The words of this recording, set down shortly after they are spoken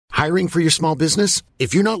Hiring for your small business?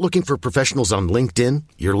 If you're not looking for professionals on LinkedIn,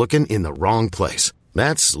 you're looking in the wrong place.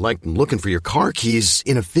 That's like looking for your car keys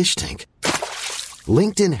in a fish tank.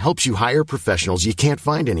 LinkedIn helps you hire professionals you can't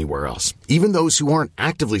find anywhere else, even those who aren't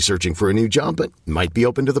actively searching for a new job but might be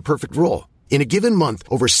open to the perfect role. In a given month,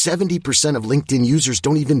 over 70% of LinkedIn users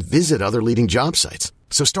don't even visit other leading job sites.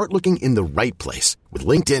 So start looking in the right place. With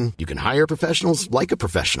LinkedIn, you can hire professionals like a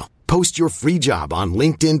professional. Post your free job on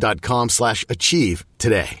linkedin.com/achieve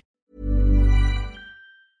today.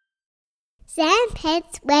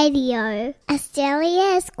 Sandpets Radio,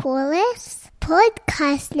 Australia's coolest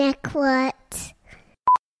podcast network.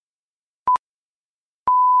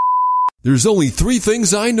 There's only 3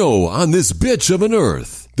 things I know on this bitch of an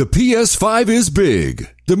earth. The PS5 is big.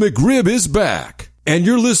 The McRib is back. And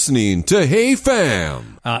you're listening to Hey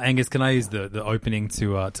Fam. Angus, can I use the opening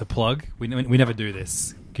to plug? We never do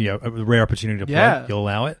this. A rare opportunity to plug. You'll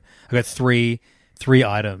allow it? I've got three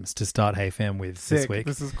items to start Hey Fam with this week.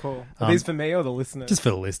 This is cool. Are these for me or the listeners? Just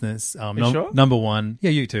for the listeners. Sure? Number one,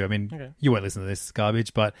 you too. I mean, You won't listen to this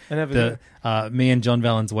garbage, but me and John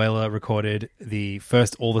Valenzuela recorded the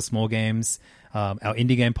first All the Small Games, our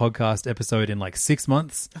indie game podcast episode in like 6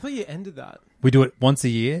 months. I thought you ended that. We do it once a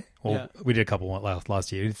year. We did a couple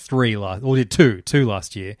last year. We did two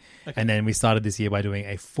last year. Okay. And then we started this year by doing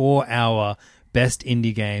a 4-hour Best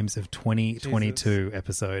Indie Games of 2022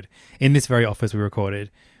 episode. In this very office we recorded.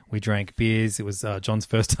 We drank beers. It was John's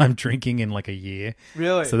first time drinking in like a year.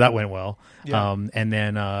 Really? So that went well. Yeah. And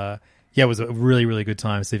then, it was a really, really good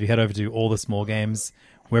time. So if you head over to All the Small Games,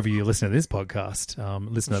 wherever you listen to this podcast,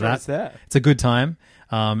 listen to that. It's there. It's a good time.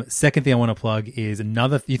 Second thing I want to plug is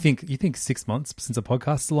another. You think 6 months since a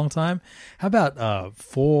podcast is a long time? How about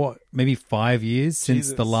 4, maybe 5 years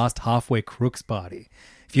since the last Halfway Crooks party?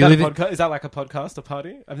 Is that like a podcast, a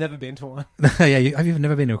party? I've never been to one. Have you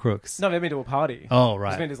never been to a Crooks? No, I've never been to a party. Oh,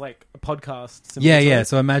 right. I've been to like a podcast. Yeah.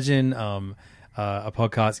 So imagine a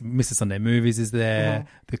podcast. Mr. Sunday Movies is there.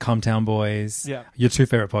 The Comtown Boys. Yeah. Your 2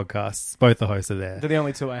 favorite podcasts. Both the hosts are there. They're the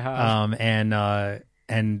only 2 I have.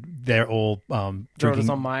 And they're all drinking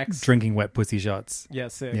on mics. Drinking wet pussy shots. Yeah,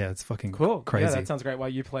 sick. Yeah, it's fucking cool. Crazy. Yeah, that sounds great. While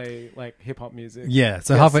you play like hip hop music. Yeah,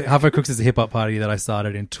 so Halfway Crooks is a hip hop party that I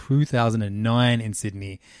started in 2009 in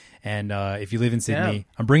Sydney. And if you live in Sydney,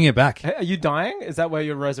 I'm bringing it back. Hey, are you dying? Is that where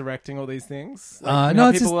you're resurrecting all these things? No,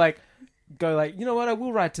 it's people go like, you know what? I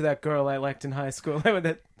will write to that girl I liked in high school.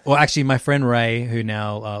 Well, actually, my friend Ray, who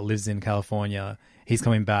now lives in California, he's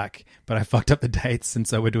coming back, but I fucked up the dates, and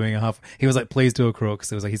so we're doing he was like, please do a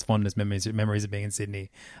Crooks. It was like his fondest memories of being in Sydney.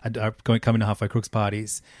 Coming to Halfway Crooks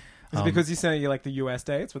parties. Is it because you sent like the US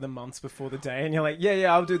dates were the months before the day, and you're like,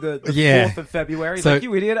 I'll do the 4th of February. He's like,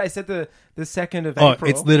 you idiot! I said the 2nd of April.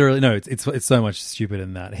 It's literally it's so much stupider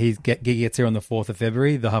than that. He gets here on the 4th of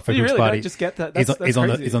February. The Halfway Crooks party. Don't just get that. That's on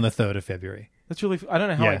the 3rd of February. That's really. I don't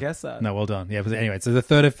know how I guessed that. No, well done. Yeah, but anyway, so the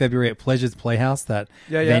 3rd of February at Pleasure's Playhouse.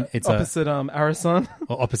 It's opposite Arasan.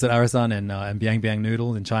 Opposite Arasan and Biang Biang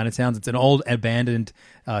Noodle in Chinatown. It's an old abandoned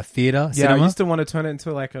theater. Yeah, cinema. I used to want to turn it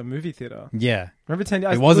into like a movie theater. Yeah, remember 10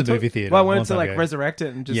 years? It was a movie theater. Well, I wanted to like resurrect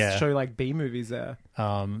it and just show like B movies there.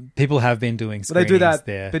 People have been doing screenings they do that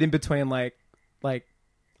there, but in between like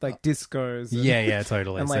discos. And,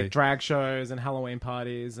 totally, and like drag shows and Halloween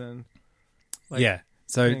parties and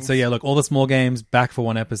So look, All the Small Games back for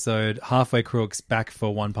 1 episode. Halfway Crooks back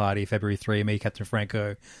for 1 party. February 3. Me, Captain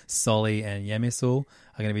Franco, Solly, and Yemisul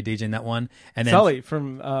are going to be DJing that one. And then Solly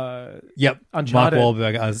from Uncharted. Mark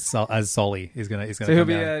Wahlberg as Solly is going to. So he'll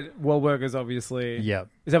be at Wahlburgers, obviously. Yep.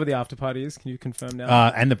 Is that what the after party is? Can you confirm now?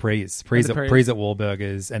 And the Prees at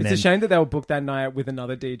Wahlburgers. And it's a shame that they were booked that night with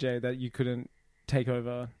another DJ that you couldn't take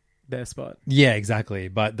over their spot. Yeah, exactly.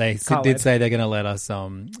 But they did say they're going to let us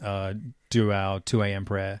do our 2 a.m.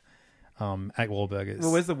 prayer at Wahlburgers.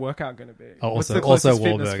 Well, where's the workout going to be? Also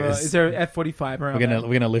Wahlburgers. Is there an F45 around?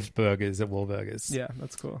 We're gonna lift burgers at Wahlburgers. Yeah,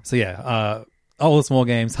 that's cool. So All the Small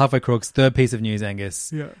Games, Halfway Crooks. 3rd piece of news,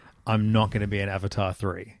 Angus. Yeah, I'm not going to be in Avatar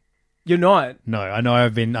 3. You're not? No, I know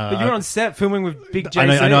I've been... but you're on set filming with Big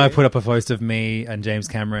JC. I know I put up a post of me and James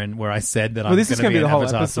Cameron where I said that I'm going to be in whole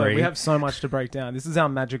Avatar episode. 3. We have so much to break down. This is our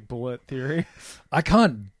magic bullet theory. I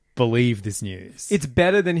can't believe this news. It's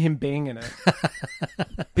better than him being in it.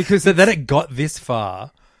 Because that it got this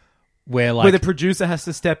far where the producer has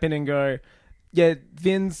to step in and go, yeah,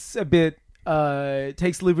 Vin's a bit...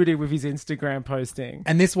 takes liberty with his Instagram posting.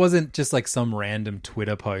 And this wasn't just like some random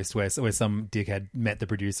Twitter post where some dickhead met the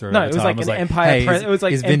producer. No, it was like an Empire. It was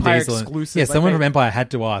like Empire exclusive. Yeah, someone from Empire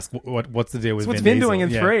had to ask, what's the deal with Vin Diesel? What's Vin doing in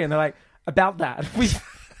 3? And they're like, about that.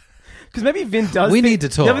 Because maybe Vin does. We need to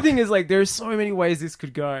talk. The other thing is like, there's so many ways this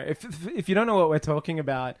could go. If you don't know what we're talking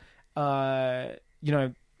about,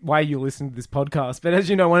 why you listen to this podcast. But as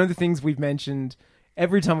you know, one of the things we've mentioned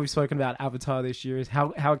every time we've spoken about Avatar this year is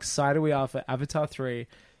how excited we are for Avatar 3,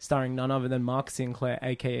 starring none other than Mark Sinclair,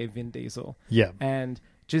 aka Vin Diesel. Yeah. And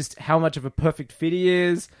just how much of a perfect fit he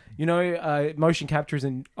is. You know, motion capture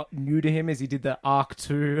isn't new to him, as he did the Arc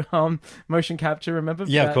 2 motion capture, remember?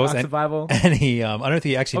 Yeah, of course. Arc Survival. And he, I don't know if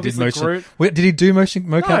he actually Obviously did motion. Groot. Wait, did he do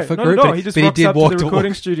mocap for Groot? No, he just rocks up to the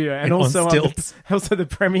recording walk studio and on also stilts. also the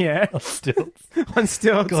premiere On stilts. on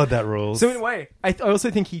stilts. God, that rules. So in a way, I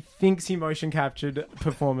also think he thinks he motion captured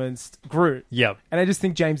performanced Groot. Yep. And I just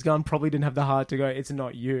think James Gunn probably didn't have the heart to go, it's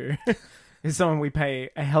not you. It's someone we pay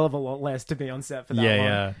a hell of a lot less to be on set for that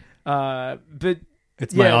one. Yeah. But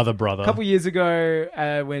It's my other brother. A couple years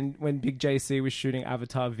ago, when Big JC was shooting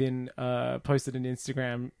Avatar, Vin posted an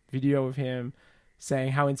Instagram video of him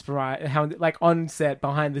saying how like on set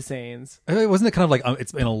behind the scenes. Wasn't it kind of like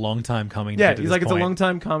it's been a long time coming? Yeah, to he's this like point. it's a long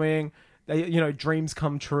time coming. Dreams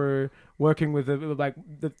come true. Working with the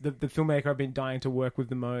filmmaker I've been dying to work with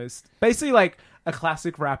the most. Basically, like a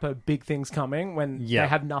classic rapper, big things coming when they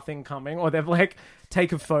have nothing coming, or they've like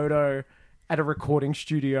take a photo at a recording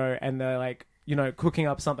studio and they're like, cooking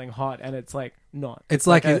up something hot, and it's like not. It's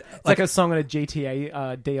like a song on a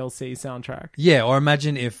GTA DLC soundtrack. Yeah, or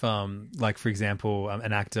imagine if, like for example,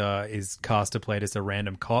 an actor is cast to play just a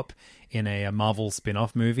random cop in a Marvel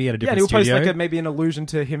spin-off movie at a different studio. studio. Post like maybe an allusion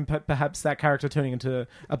to him, perhaps that character turning into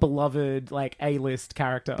a beloved like A-list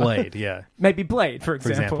character. Blade, yeah, maybe Blade, for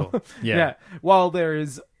example. Yeah. While there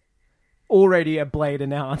is already a Blade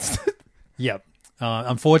announced. Yep.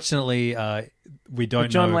 Unfortunately, we don't know.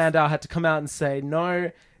 John Landau had to come out and say,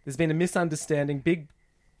 no, there's been a misunderstanding. Big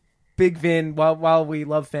Vin, while we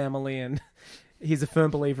love family and he's a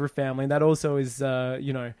firm believer of family, and that also is,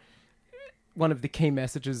 one of the key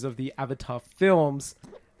messages of the Avatar films,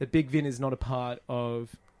 that Big Vin is not a part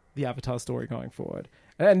of the Avatar story going forward.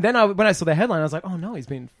 And then when I saw the headline, I was like, oh no, he's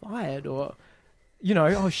been fired, or,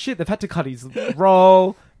 oh shit, they've had to cut his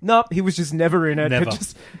role. Nope, he was just never in it. Never.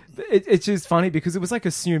 It's just funny because it was like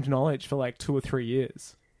assumed knowledge for like 2 or 3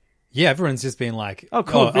 years. Yeah, everyone's just been like, oh,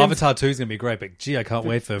 cool, Avatar 2 is going to be great, but gee, I can't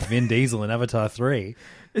wait for Vin Diesel in Avatar 3.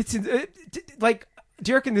 Like,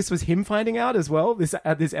 do you reckon this was him finding out as well? This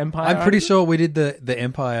Empire? I'm pretty sure we did the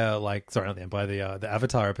Empire, not the Empire, the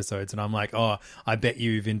Avatar episodes, and I'm like, oh, I bet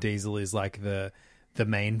you Vin Diesel is like the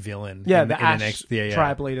main villain. Yeah, the Ash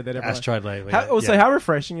tribe leader that everyone... Ash tribe leader. How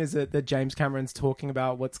refreshing is it that James Cameron's talking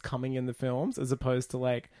about what's coming in the films as opposed to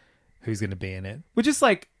like... who's going to be in it? Which is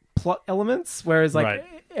like plot elements, whereas like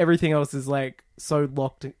everything else is like so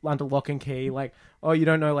locked under lock and key. Like, oh, you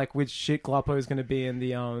don't know like which shit Glappo is going to be in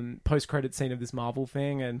the post-credit scene of this Marvel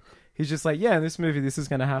thing, and he's just like, yeah, in this movie this is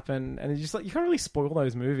going to happen, and it's just like, you can't really spoil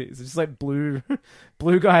those movies. It's just like blue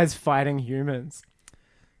guys fighting humans.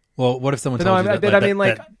 Well, what if someone told you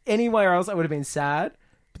that? Anywhere else I would have been sad.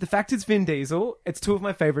 But the fact it's Vin Diesel, it's two of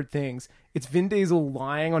my favorite things. It's Vin Diesel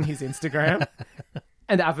lying on his Instagram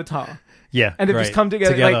and Avatar. Yeah, and they've just come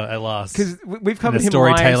together like, at last. Because we've covered him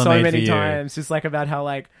lying so many times, just like about how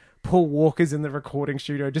like Paul Walker's in the recording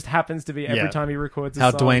studio. It just happens to be every time he records a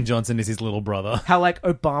how song. Dwayne Johnson is his little brother. How like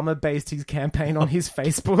Obama based his campaign on his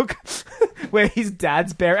Facebook, where his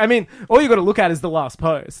dad's buried. I mean, all you got to look at is the last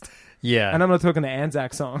post. Yeah. And I'm not talking the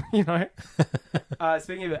Anzac song,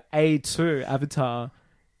 Speaking of A2, Avatar,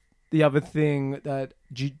 the other thing that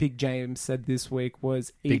Big James said this week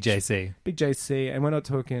was... Big JC. And we're not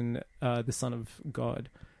talking the son of God.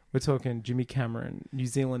 We're talking Jimmy Cameron, New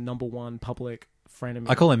Zealand #1 public frenemy.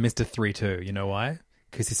 I call him Mr. 3-2. You know why?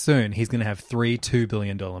 Because soon he's going to have 3 $2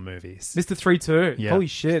 billion movies. Mr. 3-2? Yeah. Holy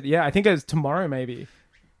shit. Yeah, I think it was tomorrow maybe.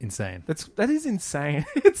 Insane. That is insane.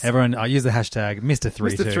 Everyone, I use the hashtag Mr.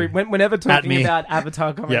 3-2. Mr. 3. Whenever talking about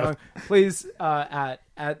Avatar coming along, please at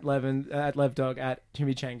Levin, at Levdog, at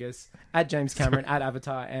Jimmy Changus, at James Cameron, at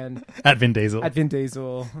Avatar, and at Vin Diesel, at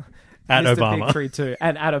Mr. Obama, Big 3 too,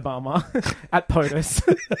 and at Obama, at POTUS.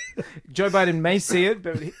 Joe Biden may see it,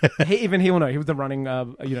 but he will know. He was the running,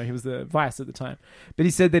 he was the vice at the time. But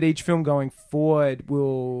he said that each film going forward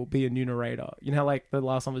will be a new narrator. You know how like the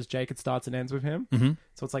last one was Jake, it starts and ends with him? Mm-hmm.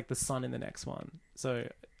 So it's like the son in the next one. So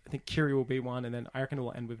I think Kiri will be one, and then I reckon it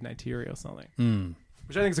will end with Neytiri or something.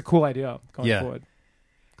 Which I think is a cool idea going forward.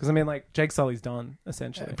 Because I mean, like, Jake Sully's done,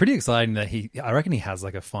 essentially. Pretty exciting that I reckon he has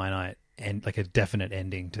like a finite and like a definite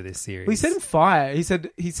ending to this series. Well, he said in 5.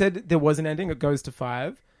 He said there was an ending. It goes to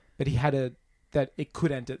 5, but he had that it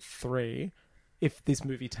could end at 3 if this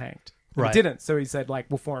movie tanked. But it didn't. So he said like,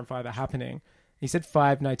 well, 4 and 5 are happening. He said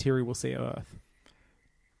 5, Neytiri will see Earth.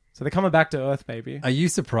 So they're coming back to Earth, baby. Are you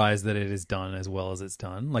surprised that it is done as well as it's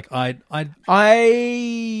done? Like I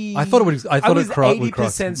I thought it would. I thought was it would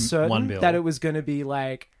cross 80% certain 1 bill. that it was going to be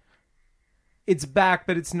like, it's back,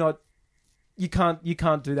 but it's not. You can't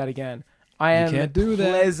do that again. I am can't do that.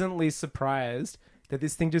 pleasantly surprised that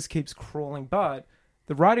this thing just keeps crawling. But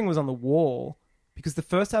the writing was on the wall because the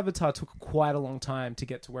first Avatar took quite a long time to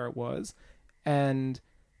get to where it was, and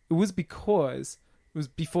it was because it was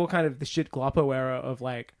before kind of the shit Gloppo era of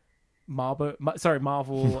like Marvel. My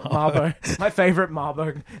favorite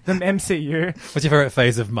Marvel, the MCU. What's your favorite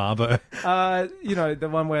phase of Marbo? The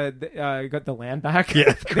one where you got the land back.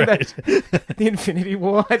 Yeah, great. The Infinity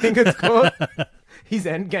War, I think it's called. His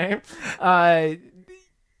Endgame.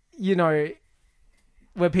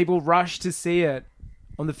 Where people rush to see it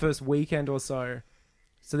on the first weekend or so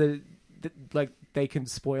that they can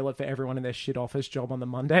spoil it for everyone in their shit office job on the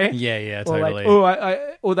Monday. Yeah, Or totally.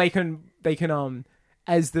 or they can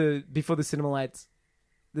before the cinema lights,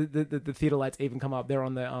 the theater lights even come up, they're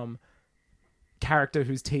on the character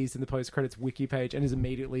who's teased in the post credits wiki page and is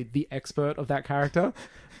immediately the expert of that character.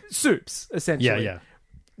 Soups, essentially. Yeah.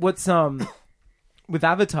 What's with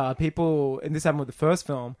Avatar, people, and this happened with the first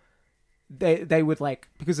film, they would like,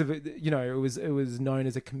 because of it, it was known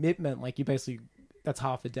as a commitment. Like, you basically, that's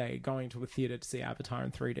half a day going to a theater to see Avatar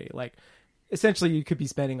in 3D. Like, essentially, you could be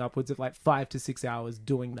spending upwards of like 5 to 6 hours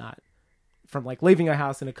doing that, from like leaving your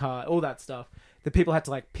house in a car, all that stuff. The people had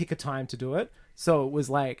to like pick a time to do it. So it was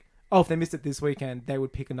like, if they missed it this weekend, they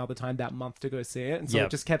would pick another time that month to go see it. And so it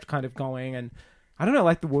just kept kind of going. And I don't know,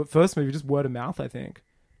 like the first movie, just word of mouth, I think.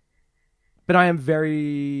 But I am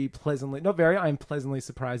I am pleasantly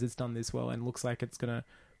surprised it's done this well, and looks like it's going to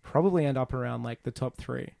probably end up around like the top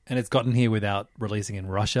 3. And it's gotten here without releasing in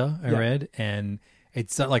Russia, I read. And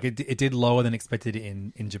it's like it did lower than expected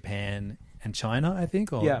in Japan and China, I think.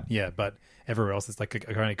 But everywhere else, it's like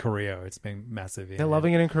only Korea. It's been massive. They're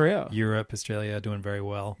loving it in Korea. Europe, Australia, doing very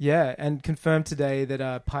well. Yeah, and confirmed today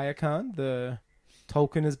that Paya Khan, the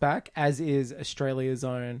Tolkien, is back, as is Australia's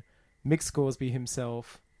own Mick Scoresby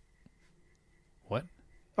himself.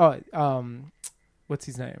 What? What's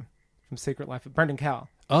his name from Secret Life of Brendan Cowell?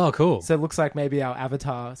 Oh, cool. So it looks like maybe our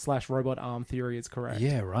Avatar / robot arm theory is correct.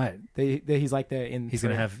 Yeah, right. He's like there in. He's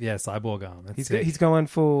going to have cyborg arm. That's he's going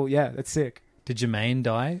full. Yeah, that's sick. Did Jermaine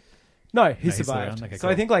die? No, he survived. Okay, so cool.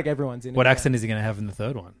 I think like everyone's in. What accent is he going to have in the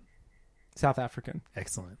third one? South African.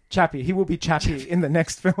 Excellent. Chappie. He will be Chappie in the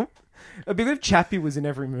next film. I believe Chappie was in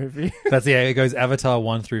every movie. It goes Avatar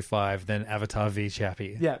 1 through 5, then Avatar v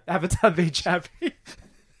Chappie. Yeah, Avatar v Chappie.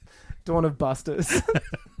 Dawn of Busters.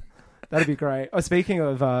 That'd be great. Oh, speaking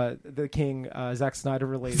of the King, Zack Snyder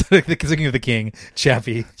released. Speaking of the King,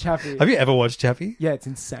 Chappie. Chappie. Have you ever watched Chappie? Yeah, it's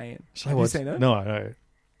insane. Have you seen it? No.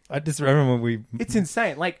 I just remember when It's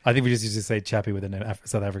insane. Like, I think we just used to say Chappie with a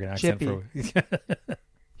South African accent.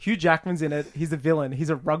 Hugh Jackman's in it. He's a villain. He's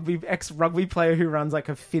a ex-rugby player who runs like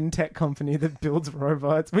a fintech company that builds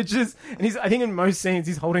robots, I think in most scenes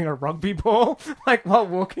he's holding a rugby ball, like while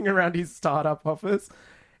walking around his startup office.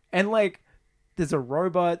 And like, there's a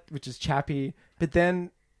robot, which is Chappie, but then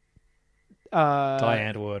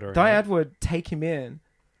Diane would take him in,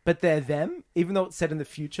 but they're them, even though it's set in the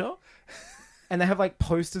future. And they have like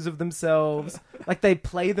posters of themselves, like they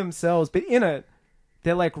play themselves, but in it,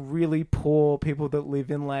 they're like really poor people that live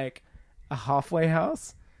in like a halfway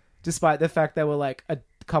house, despite the fact they were like a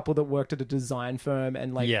couple that worked at a design firm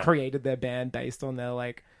and like created their band based on their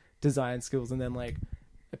like design skills, and then like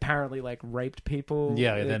apparently like raped people.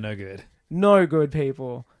 Yeah, they're no good. No good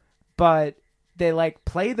people. But they like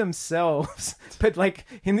play themselves, but like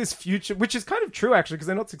in this future, which is kind of true actually, because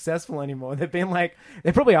they're not successful anymore. They've been like,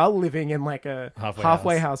 they probably are living in like a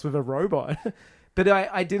halfway house with a robot. But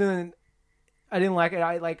I didn't like it.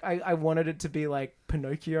 I wanted it to be like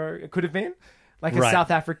Pinocchio. It could have been like a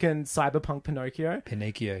South African cyberpunk Pinocchio.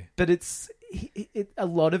 But it's a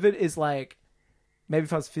lot of it is like, maybe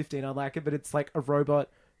if I was 15 I'd like it, but it's like a robot.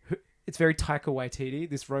 It's very Taika Waititi.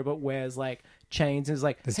 This robot wears like chains and is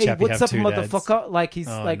like, "Hey, what's up, motherfucker?" Like he's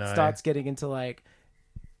starts getting into like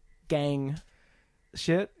gang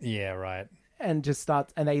shit. Yeah, right. And just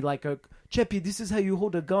starts, and they like go, "Chappie, this is how you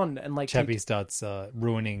hold a gun." And like Chappie starts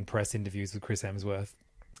ruining press interviews with Chris Hemsworth.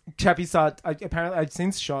 Chappie starts. Apparently, I've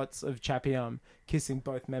seen shots of Chappie kissing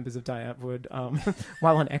both members of Diane Wood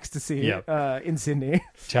while on ecstasy in Sydney.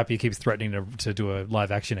 Chappie keeps threatening to do a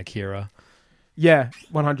live action Akira. Yeah,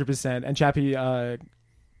 100%. And Chappie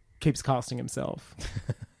keeps casting himself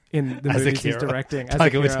in the movies he's directing.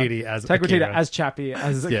 Taika Waititi as Akira. As Chappie,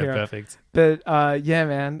 as Akira. Yeah, perfect. But yeah,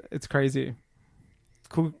 man, it's crazy.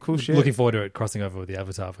 Cool shit. Looking forward to it crossing over with the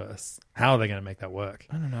Avatar verse. How are they going to make that work?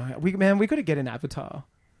 I don't know. We got to get an Avatar.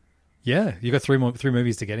 Yeah, you got three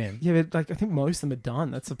movies to get in. Yeah, but like I think most of them are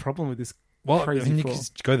done. That's the problem with this. Well, crazy I mean, you fall. can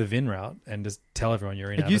just go the Vin route and just tell everyone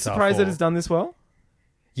you're in. Are you Avatar surprised 4. that it's done this well?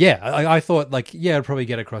 Yeah, I thought like it'd probably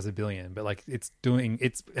get across 1 billion, but like it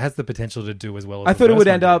has the potential to do as well. As I the thought it first would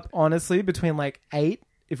one end did. up honestly between like 8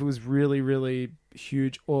 if it was really really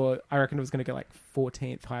huge, or I reckon it was going to get like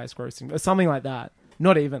 14th highest grossing or something like that.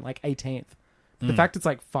 Not even like 18th. The fact it's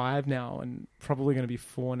like 5 now and probably going to be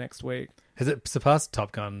 4 next week. Has it surpassed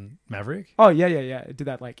Top Gun Maverick? Oh yeah. It did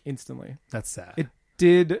that like instantly. That's sad. It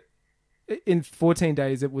did. In 14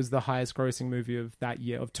 days, it was the highest grossing movie of that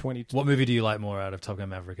year of 2020. What movie do you like more out of Top Gun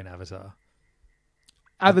Maverick and Avatar?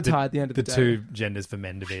 Avatar at the end of the, the day. two genders for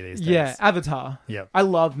men to be these days. Yeah, Avatar. Yep. I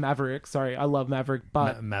love Maverick. Sorry, I love Maverick,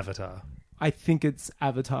 but Mavatar. I think it's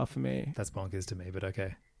Avatar for me. That's bonkers to me, but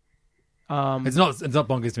okay. It's not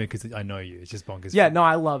bonkers to me because I know you. It's just bonkers. Yeah, no,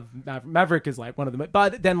 I love Maverick. Maverick is like one of the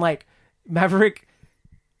but then like Maverick,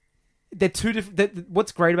 they're two different.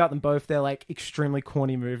 What's great about them both? They're like extremely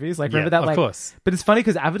corny movies. Like remember that? Of Like, course. But it's funny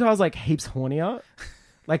because Avatar's like heaps hornier.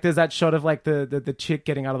 Like there's that shot of like the chick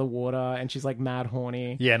getting out of the water and she's like mad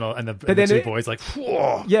horny. Yeah, and the then two it- boys like,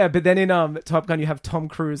 whoa. Yeah, but then in Top Gun you have Tom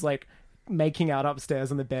Cruise like making out upstairs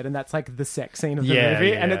on the bed, and that's like the sex scene of the movie,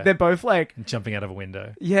 Yeah. and they're both like. Jumping out of a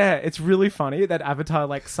window. Yeah, it's really funny that Avatar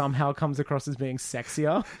like somehow comes across as being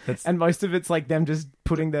sexier, and most of it's like them just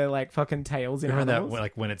putting their like fucking tails in Remember animals. that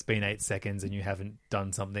like when it's been 8 seconds and you haven't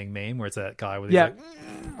done something meme where it's that guy with Yeah.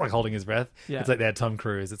 his like holding his breath. Yeah. It's like that Tom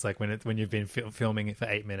Cruise. It's like when you've been filming it for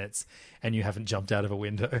 8 minutes and you haven't jumped out of a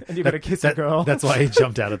window And you've got to kiss a girl. That's why he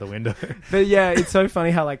jumped out of the window. But yeah, it's so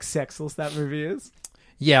funny how like sexless that movie is.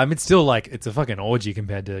 Yeah, I mean, it's still like it's a fucking orgy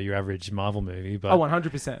compared to your average Marvel movie. But Oh,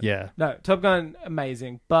 100%. yeah, No, Top Gun,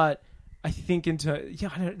 amazing. But I think I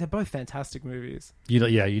don't, they're both fantastic movies. you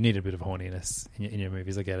need a bit of horniness in your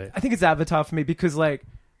movies. I get it. I think it's Avatar for me because like,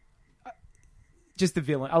 just the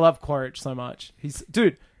villain. I love Quaritch so much.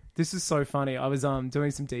 Dude, this is so funny. I was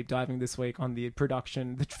doing some deep diving this week on the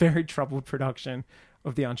very troubled production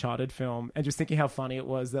of the Uncharted film, and just thinking how funny it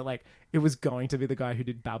was that like it was going to be the guy who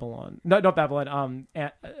did Babylon. No, not Babylon.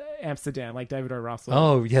 Amsterdam, like David O. Russell.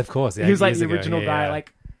 Oh yeah, of course. Yeah, he was like years the ago. original Yeah, guy. yeah.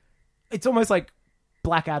 Like it's almost like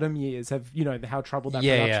Black Adam years have how troubled that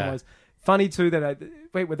Yeah, production yeah. was. Funny too that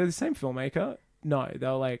were they the same filmmaker? No, they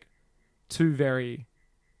were like two very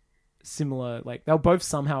similar. Like they were both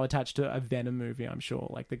somehow attached to a Venom movie. I'm sure,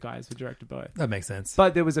 like the guys who directed both. that makes sense.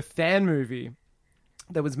 But there was a fan movie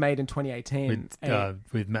that was made in 2018.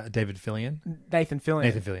 with David Fillion. Nathan Fillion.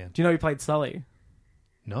 Nathan Fillion. Do you know who played Sully?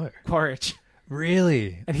 No, Quaritch.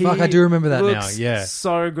 really. And Fuck, I do remember that now. looks Yeah,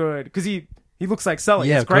 so good because he looks like Sully.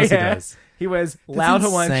 Yeah, He has of course grey he hair. does. He wears That's loud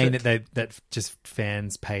Hawaiian insane shirt. that just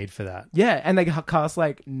fans paid for that. Yeah, and they cast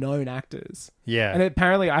like known actors. Yeah, And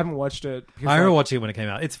apparently, I haven't watched it. because, I remember like- watching it when it came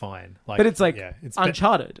out. It's fine. Like, but it's like yeah, it's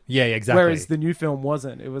Uncharted. yeah, exactly. Whereas the new film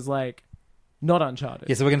wasn't. It was like not Uncharted.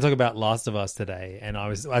 Yeah, so we're going to talk about Last of Us today. And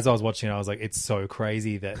as I was watching it, I was like, it's so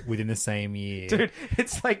crazy that within the same year, Dude,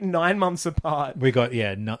 it's like 9 months apart. we got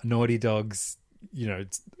Naughty Dog's,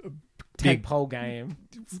 it's big Tentpole game.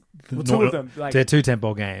 Well, Nau- two of them. Like, they're two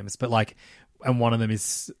tentpole games, but like, and one of them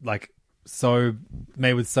is like so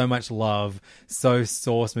made with so much love, so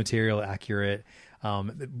source material accurate.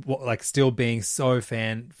 Like still being so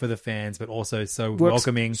fan for the fans, but also so Works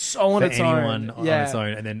welcoming so on for its own. anyone on Yeah. its own.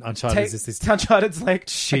 And then Uncharted is just this Uncharted's like, I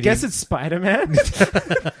shitty- guess it's Spider-Man.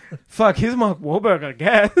 Fuck, here's Mark Wahlberg, I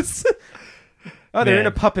guess. Oh, they're Man. in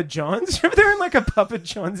a Papa John's? They're in like a Papa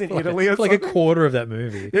John's in Italy or like something? a quarter of that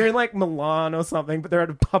movie. They're in like Milan or something, but they're at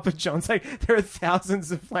a Papa John's. Like there are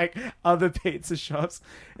thousands of like other pizza shops,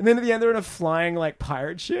 and then at the end they're in a flying like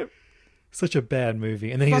pirate ship. Such a bad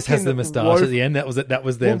movie, and then he just has Fucking the moustache woke- at the end. That was it. That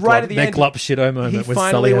was their Well, right at the their end, glop shito moment. He When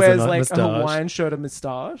finally Sully has wears a like moustache. a Hawaiian shirt, a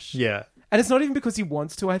moustache. Yeah, And it's not even because he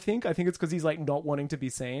wants to. I think it's because he's like not wanting to be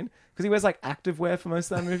seen because he wears like activewear for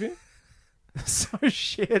most of that movie. So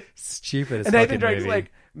shit. stupid as And Nathan fucking Drake's movie.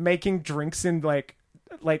 like making drinks in like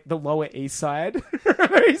the Lower East Side.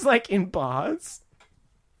 He's like in bars.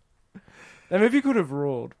 That movie could have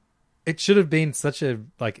ruled. It should have been such a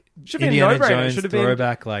like Should have been Indiana no-brainer. Jones Should have been-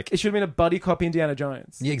 throwback. Like It should have been a buddy cop Indiana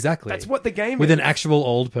Jones. yeah, exactly. That's what the game with is. an actual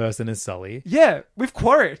old person as Sully. Yeah, with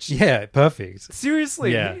Quaritch. Yeah, perfect.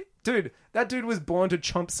 Seriously. Yeah. Dude, that dude was born to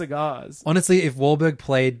chomp cigars. Honestly, if Wahlberg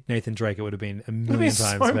played Nathan Drake, it would have been a million been times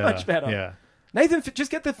so better. much better. Yeah, Nathan,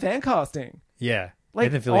 just get the fan casting. yeah.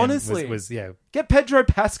 Like, Nathan Fillion honestly. was yeah. Get Pedro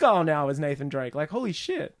Pascal now as Nathan Drake. Like, holy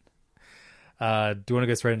shit. Do you want to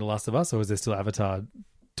go straight into Last of Us, or is there still Avatar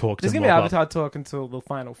talk? There's to going to be mop up? Avatar talk until the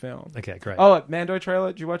final film. Okay, great. Oh, Mando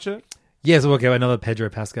trailer. Did you watch it? yeah, so okay, another Pedro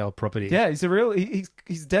Pascal property. Yeah, he's a real...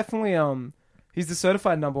 He's definitely... He's the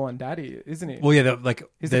certified #1 daddy, isn't he? Well, yeah,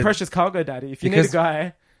 He's the precious cargo daddy. If you need a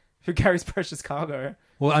guy who carries precious cargo.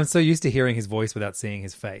 Well, I'm so used to hearing his voice without seeing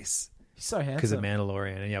his face. He's so handsome. Because of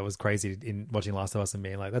Mandalorian. And yeah, it was crazy in watching Last of Us and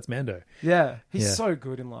being like, that's Mando. Yeah, he's so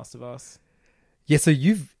good in Last of Us. Yeah, so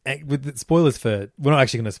with the spoilers for... We're not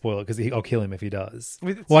actually going to spoil it because I'll kill him if he does.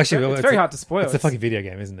 It's very hard to spoil. It's a fucking video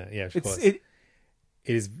game, isn't it? Yeah, of course. It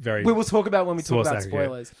is very... We will talk about when we talk about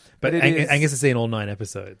spoilers. But Angus has seen all 9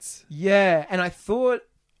 episodes. Yeah, and I thought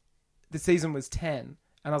the season was 10.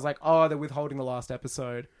 And I was like, oh, they're withholding the last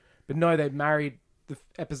episode. But no, they married the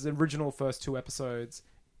original first 2 episodes.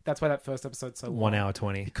 That's why that first episode's so long. 1 hour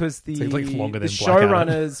 20. Because the longer than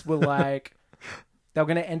showrunners were like... They were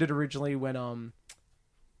going to end it originally when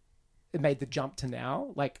it made the jump to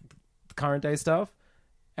now, like the current day stuff.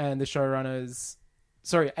 And the showrunners...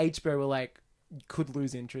 Sorry, HBO were like, you could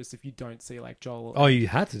lose interest if you don't see like Joel. Oh, you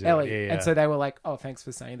had to do Ellie. it. Yeah. And so they were like, oh, thanks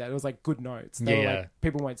for saying that. It was like good notes. They were like,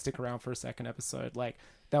 people won't stick around for a second episode. Like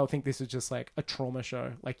they'll think this is just like a trauma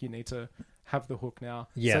show. Like you need to have the hook now.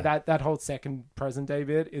 Yeah. So that whole second present day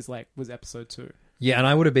bit was episode 2. Yeah, and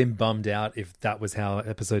I would have been bummed out if that was how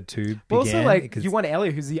episode 2 began. But also, like, you want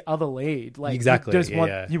Ellie, who's the other lead. Like, exactly.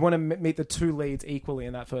 You want to meet the 2 leads equally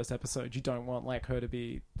in that first episode. You don't want like her to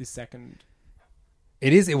be this second.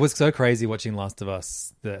 It was so crazy watching Last of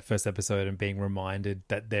Us, the first episode, and being reminded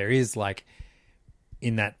that there is like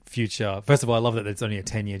in that future. First of all, I love that it's only a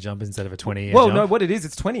 10-year jump instead of a 20-year jump. Well, no, what it is,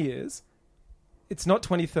 it's 20 years. It's not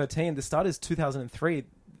 2013. The start is 2003.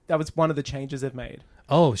 That was one of the changes they've made.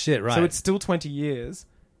 Oh, shit, right. So it's still 20 years,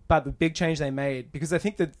 but the big change they made, because I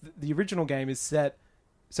think that the original game is set...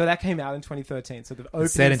 So that came out in 2013. So the opening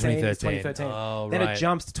set in scene is 2013. Oh, then right. It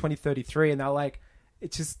jumps to 2033, and they're like...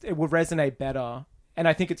 It will resonate better. And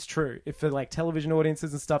I think it's true. If for like television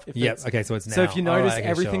audiences and stuff... Okay, so it's now. So if you notice,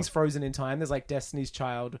 everything's frozen in time. There's like Destiny's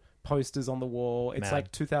Child posters on the wall. It's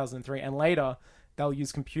like 2003. And later, they'll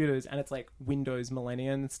use computers, and it's like Windows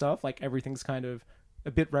Millennium and stuff. Like everything's kind of a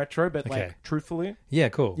bit retro, but like truthfully. Yeah,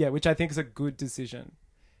 cool. Yeah, which I think is a good decision.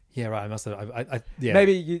 Yeah, right. I must have... yeah.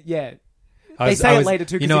 Maybe, They say it later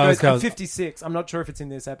too, because he goes, I'm 56. I'm not sure if it's in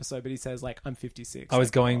this episode, but he says like, I'm 56. I was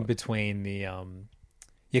going between the...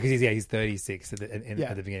 Yeah, because he's 36 at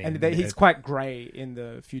the beginning. And he's quite grey in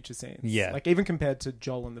the future scenes. Yeah. Like even compared to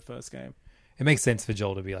Joel in the first game. It makes sense for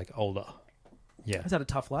Joel to be like older. Yeah. He's had a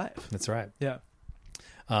tough life. That's right. Yeah.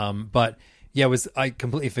 But yeah, I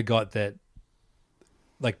completely forgot that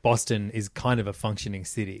like Boston is kind of a functioning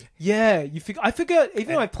city. Yeah. I forgot,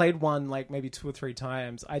 even though I played one like maybe 2 or 3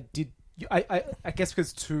 times, I guess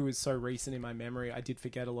because 2 is so recent in my memory, I did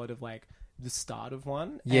forget a lot of like the start of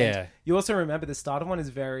 1. Yeah. And you also remember the start of 1 is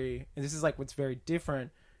and this is like what's very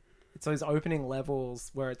different. It's those opening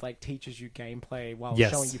levels where it like teaches you gameplay while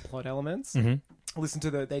showing you plot elements. Mm-hmm. Listen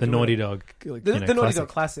to the Naughty Dog, the Naughty Dog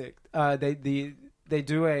classic. They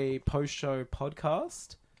do a post-show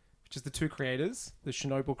podcast, which is the 2 creators, the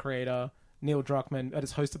Chernobyl creator Neil Druckmann, and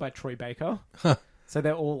it's hosted by Troy Baker. So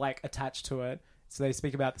they're all like attached to it. So they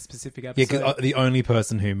speak about the specific episode. Yeah, because the only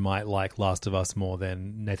person who might like Last of Us more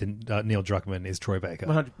than Neil Druckmann is Troy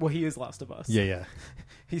Baker. Well, he is Last of Us. Yeah.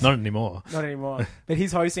 Not anymore. Not anymore. But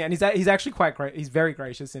he's hosting, and he's actually quite great. He's very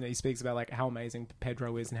gracious in it. He speaks about like how amazing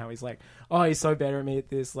Pedro is and how he's like, oh, he's so better at me at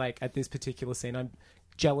this, like at this particular scene. I'm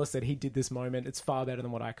jealous that he did this moment. It's far better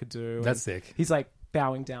than what I could do. That's sick. He's like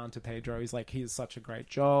bowing down to Pedro. He's like, he is such a great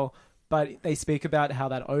Joel. But they speak about how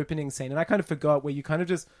that opening scene, and I kind of forgot, where you kind of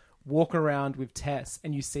just walk around with Tess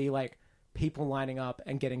and you see like people lining up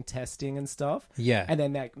and getting testing and stuff. Yeah. And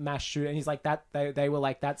then like mass shoot. And he's like, that they were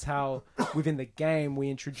like, that's how within the game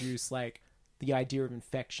we introduce like the idea of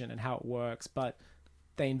infection and how it works. But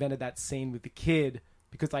they invented that scene with the kid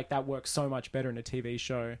because like that works so much better in a TV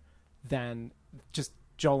show than just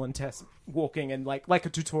Joel and Tess walking and like a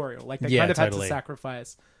tutorial. Like they kind of had to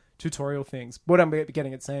sacrifice tutorial things. What I'm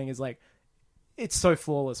getting at saying is like, it's so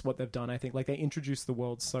flawless what they've done. I think like they introduced the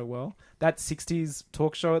world so well. That 60s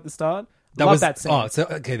talk show at the start, that scene. Oh, so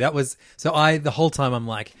okay, the whole time I'm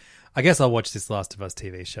like, I guess I'll watch this Last of Us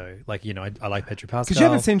TV show. Like, you know, I like Pedro Pascal. Because you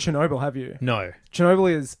haven't seen Chernobyl, have you? No.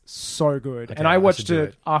 Chernobyl is so good. Okay, and I watched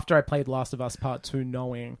it after I played Last of Us Part 2,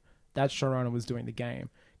 knowing that showrunner was doing the game.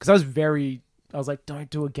 Because I was like, don't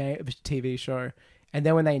do a TV show. And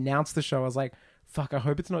then when they announced the show, I was like, fuck, I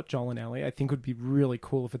hope it's not Joel and Ellie. I think it would be really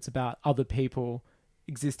cool if it's about other people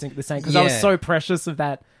existing at the same, because I was so precious of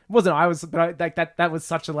that. It wasn't that was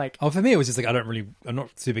such a like. Oh, for me it was just like I'm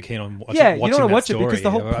not super keen on watching. Yeah, you don't want to watch story. it because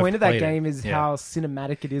the whole point of that game is how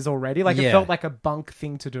cinematic it is already. Like it felt like a bunk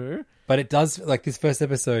thing to do. But it does, like this first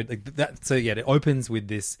episode, like that. So yeah, it opens with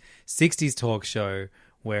this 60s talk show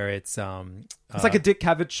where it's like a Dick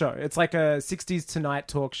Cavett show. It's like a 60s Tonight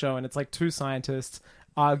talk show, and it's like two scientists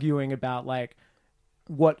arguing about like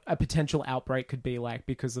what a potential outbreak could be like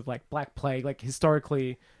because of like Black Plague. Like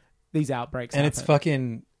historically, these outbreaks and happen. it's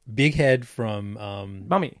fucking Big Head from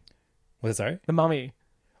Mummy. What's that, sorry? The Mummy.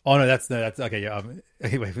 Oh no, that's okay. Yeah,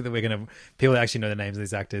 we're gonna people that actually know the names of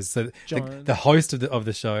these actors. So John. the host of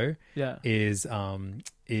the show, Yeah. is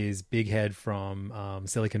Big Head from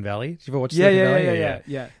Silicon Valley. Did you ever watch Yeah, Silicon Valley?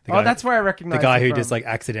 yeah. The guy- that's where I recognize the guy it who from. just like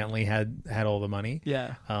accidentally had all the money.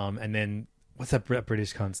 Yeah. And then what's that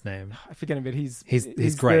British cunt's name? I forget him, but he's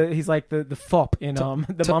great. He's like the fop in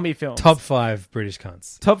the Mummy film. Top 5 British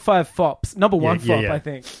cunts. Top 5 fops. Number 1 Yeah, fop, yeah. I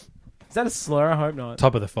think. Is that a slur? I hope not.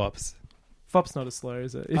 Top of the fops. Fop's not a slur,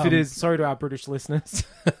 is it? If it is, sorry to our British listeners.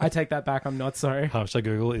 I take that back. I'm not sorry. Should I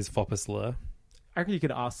Google is fop a slur? I reckon you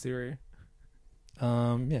could ask Siri.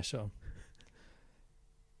 Yeah, sure.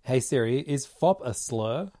 Hey Siri, is fop a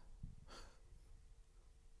slur?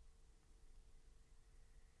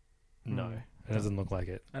 No, it doesn't look like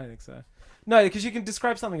it. I don't think so. No, because you can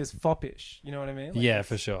describe something as foppish. You know what I mean? Like, Yeah,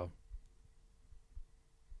 for sure.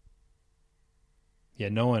 Yeah,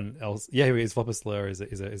 no one else. Yeah, here it is. Fop a slur is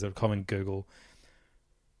a common Google.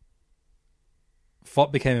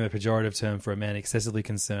 Fop became a pejorative term for a man excessively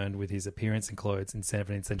concerned with his appearance and clothes in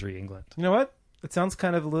 17th century England. You know what? It sounds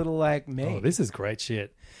kind of a little like me. Oh, this is great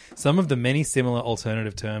shit. Some of the many similar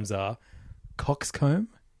alternative terms are coxcomb,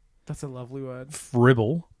 That's a lovely word.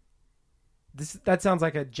 fribble, That sounds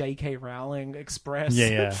like a J.K. Rowling express.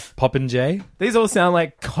 yeah, popinjay, These all sound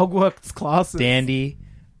like Hogwarts classes. dandy,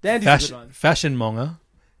 Dandy's a good one. fashion monger,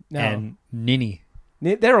 No. and ninny.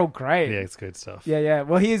 They're all great. Yeah, it's good stuff. Yeah.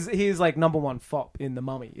 Well, he's like number 1 fop in The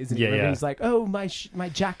Mummy, isn't he? Yeah, Where yeah. He's like, oh, my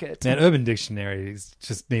jacket. Man, Urban Dictionary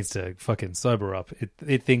just needs to fucking sober up.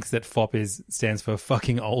 It thinks that fop stands for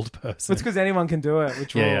fucking old person. It's because anyone can do it,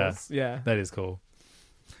 which Yeah, rules. Yeah. That is cool.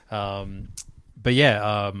 But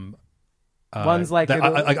yeah, One's like...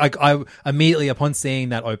 I immediately upon seeing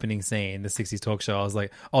that opening scene, the 60s talk show, I was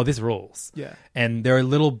like, oh, this rules. Yeah. And there are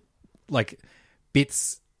little like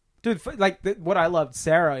bits. Dude, like what I loved,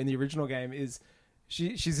 Sarah in the original game is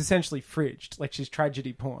she's essentially fridged. Like she's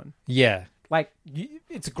tragedy porn. Yeah. Like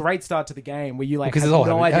it's a great start to the game where you like Because have it all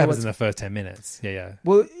no idea happens what's... in the first 10 minutes. Yeah.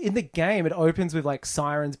 Well, in the game, it opens with like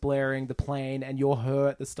sirens blaring, the plane, and you're her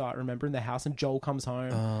at the start, remember, in the house, and Joel comes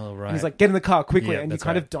home. Oh, right. And he's like, get in the car quickly, Yeah, and you that's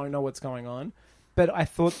kind right. of don't know what's going on. But I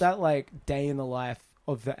thought that like day in the life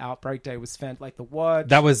of the outbreak day was like the watch.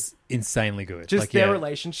 That was insanely good. just like, their yeah.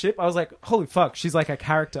 relationship. I was like, holy fuck, she's like a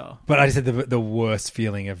character. But I just had the worst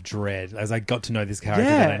feeling of dread as I got to know this character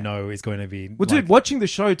Yeah. that I know is going to be. Well, dude, watching the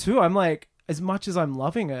show too, I'm like, as much as I'm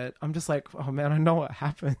loving it, I'm just like, oh man, I know what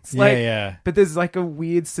happens. Like, yeah. But there's like a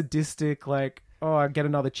weird sadistic, like, oh, I get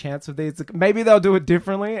another chance with these. Like, maybe they'll do it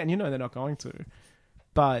differently, and you know they're not going to.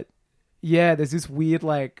 But yeah, there's this weird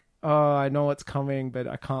like, oh, I know what's coming, but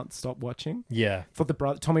I can't stop watching. Yeah. Thought the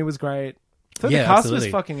brother Tommy was great. Thought Yeah, the cast absolutely.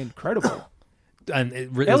 was fucking incredible. And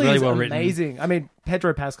it was Ellie really is well written. amazing. I mean,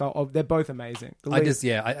 Pedro Pascal, oh, they're both amazing. The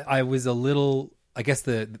lead- I was a little, I guess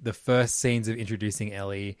the first scenes of introducing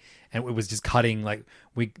Ellie, and it was just cutting, like,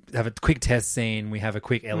 we have a quick test scene, we have a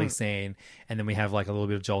quick Ellie scene, and then we have like a little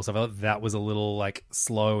bit of Joel stuff. I thought that was a little like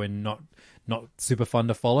slow and not super fun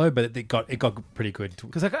to follow, but it got pretty good.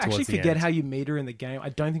 Because I actually forget how you meet her in the game. I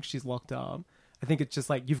don't think she's locked up. I think it's just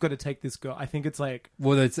like, you've got to take this girl. I think it's like...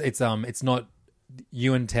 Well, it's not...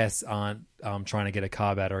 You and Tess aren't trying to get a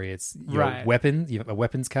car battery. It's your Right. weapon. A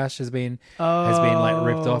weapons cache has been like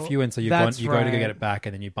ripped off you, and so you go that's to go right. get it back,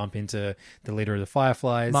 and then you bump into the leader of the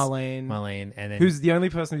Fireflies, Marlene, and then who's the only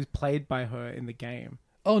person who's played by her in the game.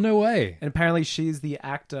 oh no way, And apparently she's the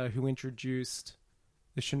actor who introduced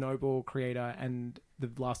the Chernobyl creator and the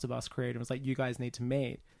Last of Us creator. It was like, you guys need to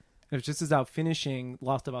meet. And it was just as they were finishing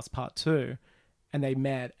Last of Us Part 2, and they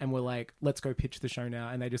met and were like, let's go pitch the show now.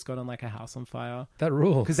 And they just got on like a house on fire. that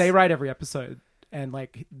rules. Because they write every episode. And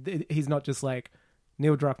like, he's not just like,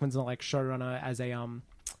 Neil Druckmann's not like showrunner as a,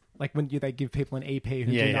 like when they give people an EP who Yeah,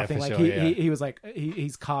 do yeah, nothing. for Like sure, he was like,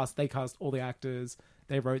 they cast all the actors.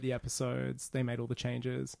 They wrote the episodes. They made all the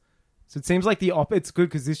changes. So it seems like it's good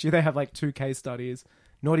because this year they have like 2 case studies.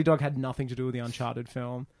 Naughty Dog had nothing to do with the Uncharted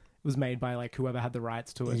film. It was made by like whoever had the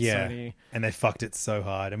rights to it. yeah, Sony. and they fucked it so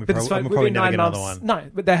hard, and But it's we'll like probably within never 9 get months. another one.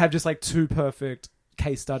 No, but they have just like 2 perfect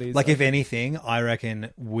case studies. Like if anything, I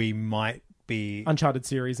reckon we might be Uncharted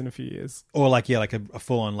series in a few years. or like like a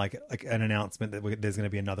full on like an announcement that there's going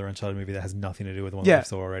to be another Uncharted movie that has nothing to do with the one Yeah. we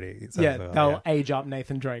saw already. So, Yeah, they'll yeah. age up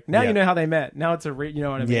Nathan Drake. Now Yeah. you know how they met. Now it's you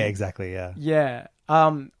know what I mean? Yeah, exactly. Yeah. Yeah.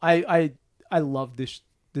 I love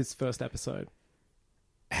this first episode.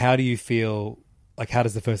 How do you feel like, how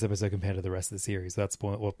does the first episode compare to the rest of the series? That's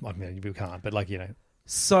well, I mean, we can't, but like,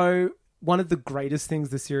 So one of the greatest things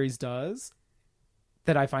the series does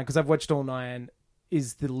that I find, because I've watched all 9,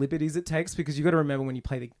 is the liberties it takes, because you got to remember when you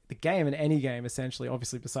play the game, and any game essentially,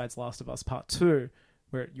 obviously besides Last of Us Part 2,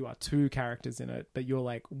 where you are 2 characters in it, but you're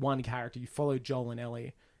like one character. You follow Joel and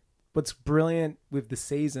Ellie. What's brilliant with the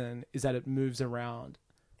season is that it moves around.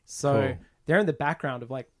 So Cool. they're in the background of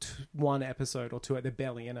like one episode or 2. They're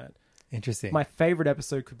barely in it. interesting. My favorite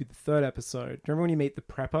episode could be the 3rd episode. Remember when you meet the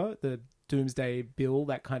prepper, the Doomsday Bill,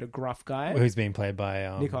 that kind of gruff guy? Who's being played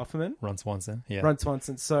by Nick Offerman. Ron Swanson. Yeah. Ron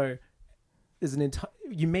Swanson. So there's an entire...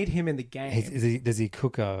 You meet him in the game. Does he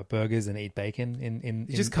cook burgers and eat bacon in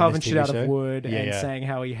He's just in carving this shit TV out show? of wood Yeah, and yeah. saying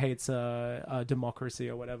how he hates democracy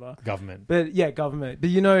or whatever. Government. But yeah, government. But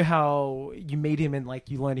you know how you meet him and like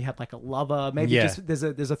you learn he had like a lover. Maybe Yeah. just there's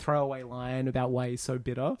a throwaway line about why he's so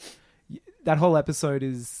bitter. That whole episode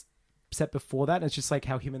is set before that, and it's just like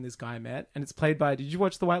how him and this guy met. And it's played by... Did you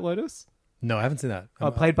watch The White Lotus? No, I haven't seen that.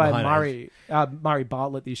 Played by behind it. Murray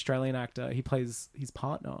Bartlett, the Australian actor. He plays his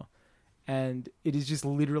partner. And it is just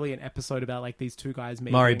literally an episode about like these 2 guys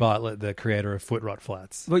meeting. Murray Bartlett, the creator of Foot Rot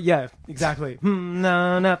Flats. Well, yeah, exactly.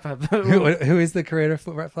 No, no. Who is the creator of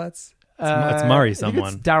Foot Rot Flats? It's Murray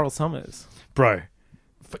someone. It's Daryl Summers. Bro,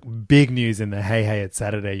 big news in the Hey Hey It's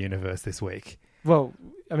Saturday universe this week. Well,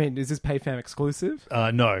 I mean, is this PayFam exclusive?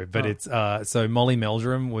 No, but it's so Molly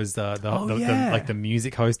Meldrum was the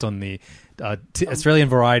music host on the Australian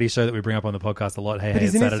variety show that we bring up on the podcast a lot. Hey, But Hey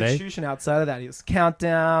he's It's an Saturday. institution outside of that. He's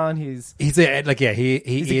Countdown. He's He's a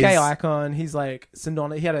gay icon. He's like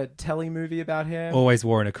synonymous. He had a telly movie about him. always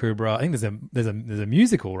wore an Akubra. I think there's a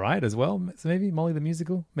musical, right, as well. So maybe Molly the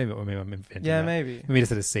musical. Maybe I'm inventing Yeah, that. maybe. Maybe just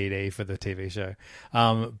had a CD for the TV show.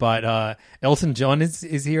 But Elton John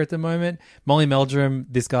is here at the moment. Molly Meldrum,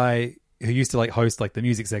 this guy who used to like host like the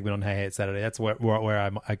music segment on Hey Hey It's Saturday. That's where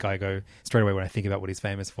I go straight away when I think about what he's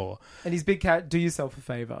famous for. And his big cat, do yourself a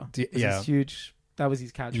favor. Yeah. His huge. That was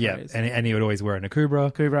his catchphrase. Yeah, and he would always wear an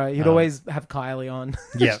Akubra. Kubra. He'd always have Kylie on.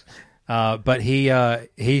 Yeah, but he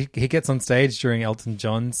gets on stage during Elton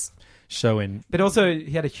John's show in. But also,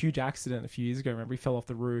 he had a huge accident a few years ago. Remember, he fell off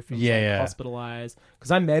the roof and was Yeah. hospitalized.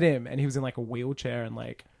 Because I met him, and he was in like a wheelchair and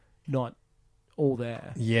like not all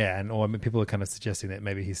there. Yeah, or people are kind of suggesting that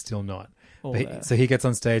maybe he's still not. All But there. so he gets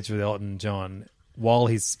on stage with Elton John while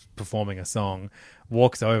he's performing a song,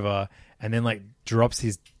 walks over, and then like drops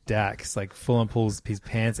his Dax, like full on pulls his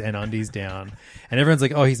pants and undies down. And everyone's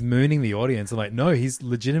like, oh, he's mooning the audience. I'm like, no, he's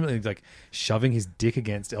legitimately like shoving his dick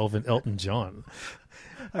against Elton John.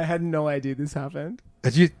 I had no idea this happened.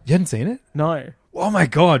 You hadn't seen it? No. Oh my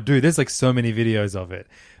God, dude, there's like so many videos of it.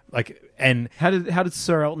 Like, and How did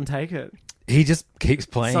Sir Elton take it? he just keeps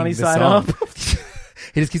playing Sunny the side song. up.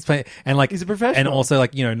 He just keeps playing, and like He's a professional. And also,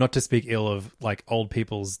 like, you know, not to speak ill of like old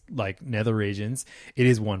people's like nether regions, it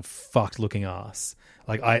is one fucked looking ass.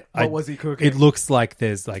 Like What was he cooking? It looks like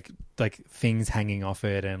there's like things hanging off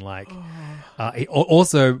it, and like he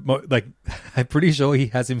also like I'm pretty sure he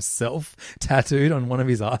has himself tattooed on one of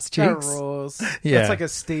his ass That cheeks. rules. Yeah. That's like a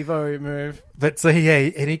Steve-O move. But so yeah,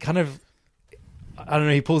 and he kind of, I don't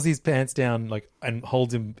know, he pulls his pants down like and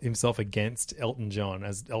holds himself against Elton John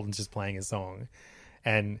as Elton's just playing his song,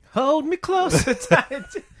 and Hold me closer,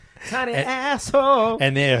 tiny asshole.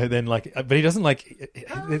 and then like, but he doesn't like.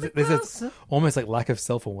 There's a almost like lack of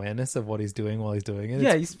self awareness of what he's doing while he's doing it.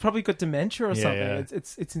 Yeah, he's probably got dementia or Yeah, something. yeah.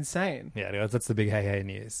 It's insane. Yeah, that's the big Hey Hey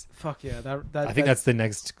news. Fuck yeah. I think that's the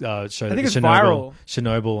next show. I think it's Chernobyl, viral.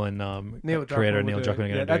 Chernobyl and Neil creator Druckmann Neil will do. Druckmann are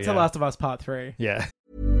going to do. That's Yeah. The Last of Us Part 3. Yeah.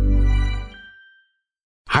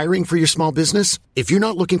 Hiring for your small business? If you're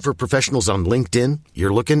not looking for professionals on LinkedIn,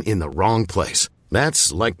 you're looking in the wrong place.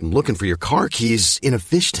 That's like looking for your car keys in a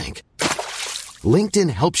fish tank. LinkedIn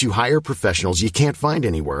helps you hire professionals you can't find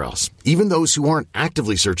anywhere else, even those who aren't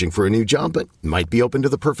actively searching for a new job but might be open to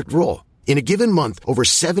the perfect role. In a given month, over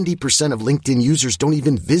 70% of LinkedIn users don't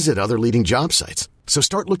even visit other leading job sites. So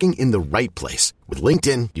start looking in the right place. With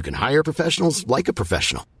LinkedIn, you can hire professionals like a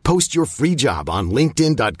professional. Post your free job on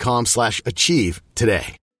linkedin.com/achieve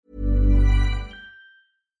today.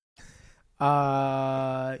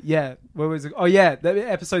 Yeah. Where was it? Oh yeah, the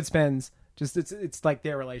episode spends just it's like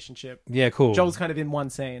their relationship. Yeah, cool. Joel's kind of in one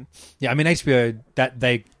scene. Yeah, I mean HBO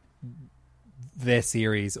their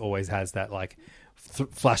series always has that like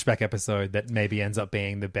flashback episode that maybe ends up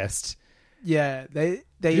being the best. Yeah, they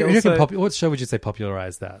You also reckon what show would you say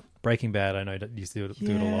popularized that? Breaking Bad, I know that used to do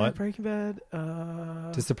it a lot. Breaking Bad.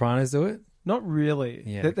 Does Sopranos do it? Not really.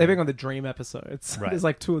 Yeah, They're okay. big on the Dream episodes. Right. There's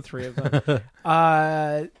like 2 or 3 of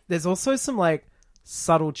them. There's also some like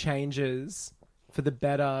subtle changes for the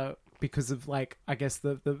better because of like I guess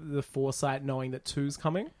the foresight knowing that 2's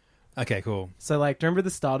coming. Okay, cool. So like, do you remember the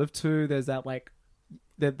start of 2? There's that like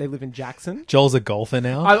they live in Jackson. Joel's a golfer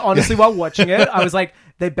now. I honestly, while watching it, I was like,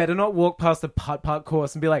 they better not walk past the putt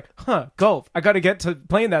course and be like, golf. I got to get to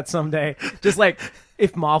playing that someday. Just like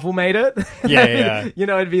if Marvel made it, Yeah. you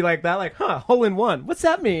know, it'd be like that, like, hole in one. What's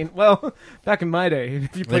that mean? Well, back in my day,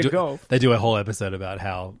 if you played golf, they do a whole episode about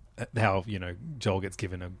how Joel gets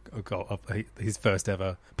given his first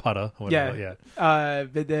ever putter. Or whatever.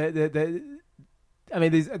 Yeah. I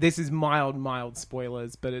mean, this is mild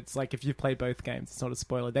spoilers, but it's like if you've played both games, it's not a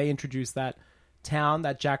spoiler. They introduced that town,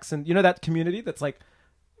 that Jackson, that community that's like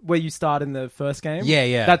where you start in the first game.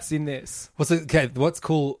 Yeah. That's in this. What's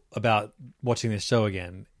cool about watching this show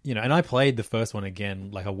again, and I played the first one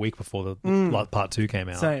again like a week before the part 2 came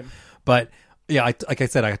out. Same. But yeah, like I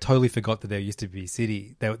said, I totally forgot that there used to be a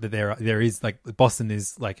city. That there is like Boston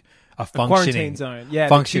is like a functioning quarantine zone. Yeah,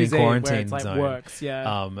 functioning the QZ quarantine where it's like zone. works.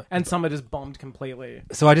 Yeah, and some are just bombed completely.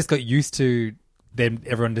 So I just got used to them.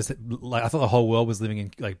 Everyone just like I thought the whole world was living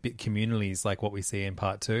in like big communities, like what we see in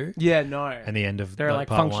part 2. Yeah, no, and the end of they're like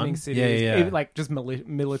part functioning 1. cities. Yeah. Even, like just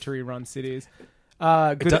military run cities.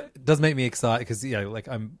 It does make me excited because like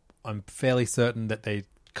I'm fairly certain that they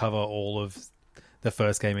cover all of the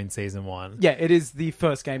first game in season 1. Yeah, it is the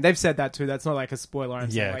first game. They've said that too. That's not like a spoiler.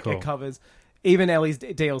 I'm saying like cool. it covers even Ellie's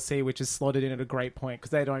DLC, which is slotted in at a great point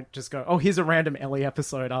because they don't just go, here's a random Ellie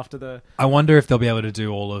episode after the. I wonder if they'll be able to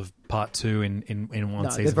do all of part 2 in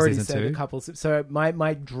one season. They've already season said 2. a couple. So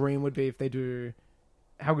my dream would be if they do.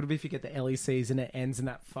 How good would it be if you get the Ellie season? It ends in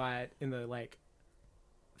that fight in the like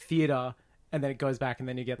theater, and then it goes back, and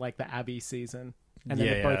then you get like the Abby season, and then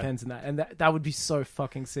it both ends in that, and that would be so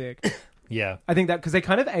fucking sick. Yeah, I think that because they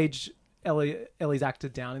kind of age Ellie's actor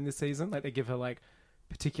down in this season, like they give her like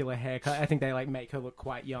particular haircut. I think they like make her look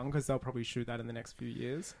quite young because they'll probably shoot that in the next few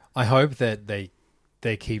years. I hope that they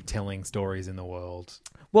keep telling stories in the world.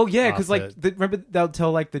 Well, yeah, because like remember they'll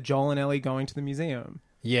tell like the Joel and Ellie going to the museum.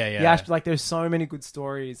 Yeah. Like there's so many good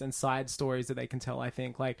stories and side stories that they can tell. I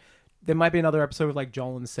think like there might be another episode with like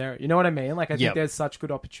Joel and Sarah. You know what I mean? Like I think there's such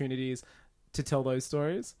good opportunities to tell those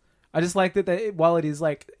stories. I just like that while it is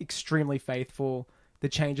like extremely faithful, the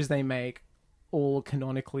changes they make all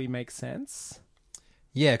canonically make sense.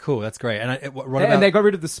 Yeah, cool. That's great. And they got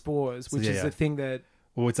rid of the spores, which is the thing that.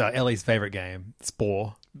 Well, it's Ellie's favorite game,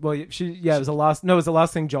 Spore. Well, it was the last. No, it was the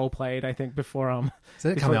last thing Joel played. I think before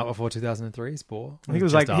Did it come out before 2003? Spore. I think it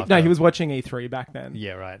was like he was watching E3 back then.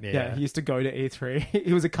 Yeah, right. Yeah, he used to go to E3.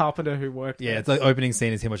 He was a carpenter who worked. Yeah, it's like opening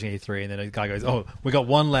scene is him watching E3, and then a guy goes, "Oh, we got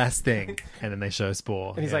one last thing," and then they show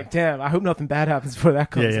Spore, and he's like, "Damn, I hope nothing bad happens before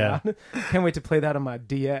that comes out. Can't wait to play that on my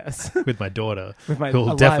DS with my daughter, with my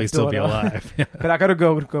who'll definitely still be alive." But I gotta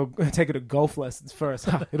go take her to golf lessons first.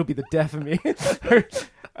 It'll be the death of me.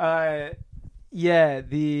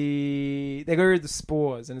 They go rid of the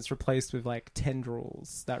spores and it's replaced with like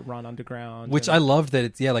tendrils that run underground. Which I love that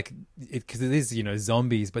it's because it is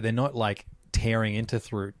zombies, but they're not like tearing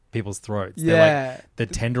into people's throats. Yeah, they're like, the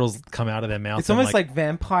tendrils come out of their mouth. It's almost like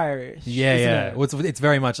vampire-ish. Yeah. It? Well, it's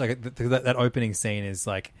very much like that opening scene is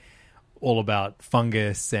like all about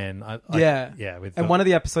fungus and one of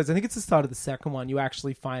the episodes, I think it's the start of the second one, you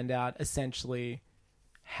actually find out essentially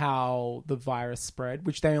how the virus spread,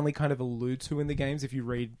 which they only kind of allude to in the games if you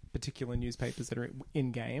read particular newspapers that are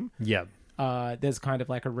in game. Yeah. There's kind of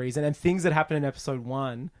like a reason, and things that happen in episode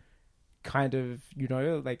 1 kind of,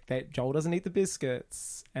 like Joel doesn't eat the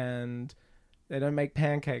biscuits and they don't make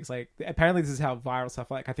pancakes. Like apparently this is how viral stuff,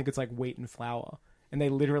 like I think it's like wheat and flour, and they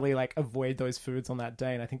literally like avoid those foods on that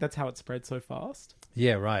day, and I think that's how it spread so fast.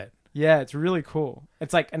 Yeah, right. Yeah, it's really cool.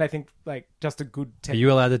 It's like, and I think like just a good Are you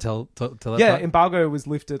allowed to tell that? Yeah, part? embargo was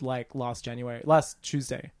lifted like last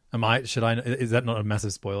Tuesday. Should I? Is that not a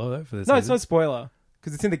massive spoiler though for this? No, season? it's not a spoiler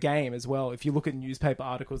because it's in the game as well. If you look at newspaper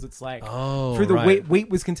articles, it's like through the wheat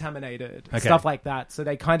was contaminated, stuff like that. So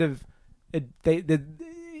they kind of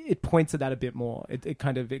it points at that a bit more. It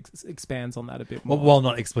kind of expands on that a bit more. While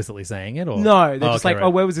not explicitly saying it, or no, they're just like, right.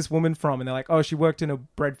 where was this woman from? And they're like, she worked in a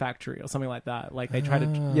bread factory or something like that. Like they try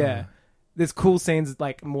to, There's cool scenes,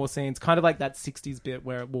 like more scenes, kind of like that 60s bit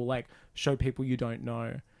where it will like show people you don't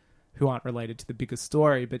know who aren't related to the bigger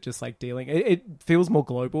story, but just like dealing. It feels more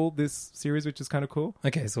global, this series, which is kind of cool.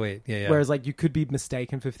 Okay, sweet. Yeah. Whereas like you could be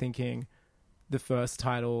mistaken for thinking the first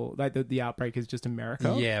title, like the outbreak is just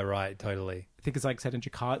America. Yeah, right, totally. I think it's like set in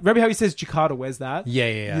Jakarta. Remember how he says Jakarta? Where's that?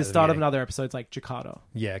 Yeah. The start of another episode's like Jakarta.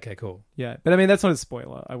 Yeah, okay, cool. Yeah, but I mean that's not a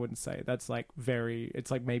spoiler. I wouldn't say that's like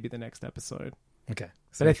it's like maybe the next episode. Okay,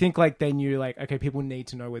 but I think like they knew like, okay, people need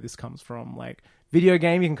to know where this comes from. Like video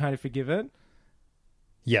game, you can kind of forgive it.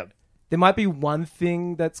 Yep. There might be one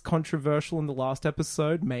thing that's controversial in the last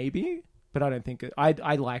episode, maybe, but I don't think it. I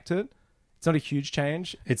liked it. It's not a huge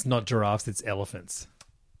change. It's not giraffes, it's elephants.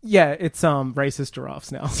 Yeah, it's racist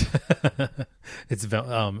giraffes now. It's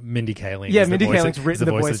Mindy Kaling. Yeah, is Mindy the voice Kaling's of- written is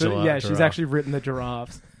the voice voice. of Yeah, she's actually written the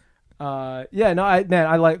giraffes. Yeah, no,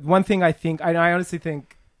 I like one thing. I think I honestly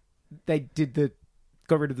think they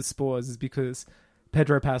got rid of the spores is because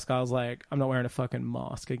Pedro Pascal's like, I'm not wearing a fucking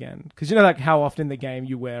mask again, because you know like how often in the game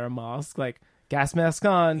you wear a mask, like gas mask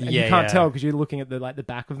on, and you Yeah, can't yeah. tell because you're looking at the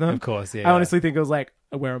back of them. Of course, yeah. I honestly think it was like,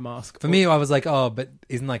 I wear a mask. For me, I was like, oh, but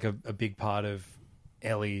isn't like a big part of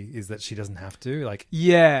Ellie is that she doesn't have to? Like,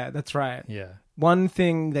 Yeah, that's right. yeah. One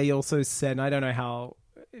thing they also said, and I don't know how,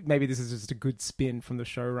 maybe this is just a good spin from the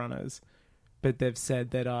showrunners, but they've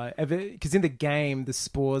said that because in the game the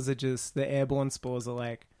spores are just, the airborne spores are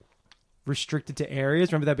like restricted to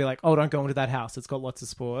areas. Remember they'd be like, oh, don't go into that house, it's got lots of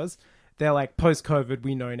spores. They're like, post-COVID,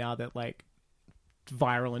 we know now that like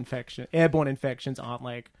airborne infections aren't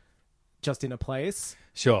like just in a place.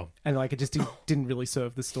 Sure. And like it just didn't really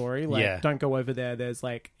serve the story. Like, Yeah. don't go over there. There's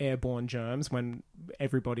like airborne germs when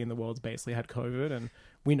everybody in the world's basically had COVID, and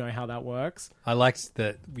we know how that works. I liked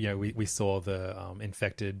that, we saw the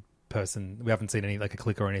infected person. We haven't seen any like a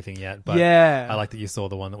click or anything yet, but Yeah. I like that you saw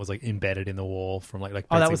the one that was like embedded in the wall from like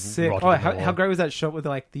Oh, that basically was sick. rotted Oh, in the how wall. great was that shot with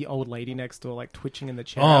like the old lady next door like twitching in the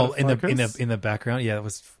chair? Oh, out of in focus? the background, yeah, it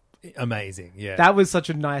was amazing. Yeah, That was such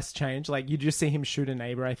a nice change. Like you just see him shoot a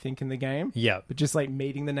neighbor, I think, in the game. yeah, But just like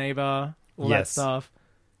meeting the neighbor, all that Yes. stuff.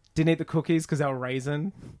 Didn't eat the cookies because they were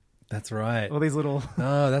raisin. that's right. All these little.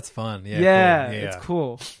 Oh, that's fun. Yeah, Yeah, cool. it's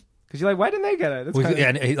cool. Because you're like, why didn't they get it? That's Well, kinda-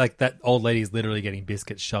 yeah, and like that old lady is literally getting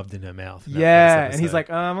biscuits shoved in her mouth. in that Yeah, first and he's episode. like,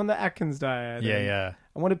 I'm on the Atkins diet. yeah, and yeah.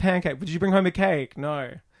 I want a pancake. Did you bring home a cake?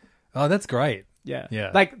 No. Oh, that's great. Yeah.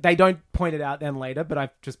 Yeah. Like, they don't point it out then later, but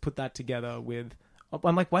I've just put that together with...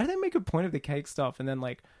 I'm like, why do they make a point of the cake stuff? And then,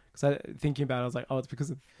 like, thinking about it, I was like, oh, it's because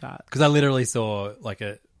of that. Because I literally saw like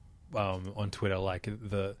on Twitter like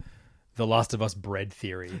the Last of Us bread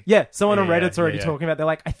theory. Yeah, someone on Yeah, Reddit's already yeah. talking about. They're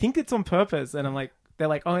like, I think it's on purpose, and I'm like, they're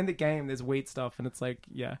like, oh, in the game there's wheat stuff, and it's like,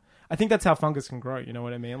 yeah, I think that's how fungus can grow. You know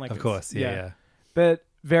what I mean? Like, Of it's- course, yeah. But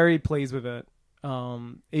very pleased with it.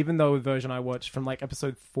 Even though the version I watched from like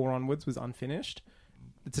episode 4 onwards was unfinished,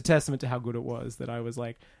 it's a testament to how good it was that I was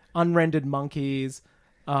like unrendered monkeys.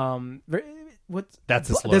 What? That's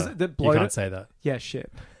a slur. There's the You bloater- can't say that. Yeah,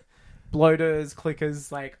 shit. Bloaters,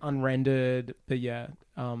 clickers, like unrendered, but yeah.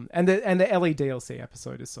 And the Ellie DLC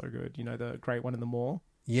episode is so good. You know, the great one in the mall.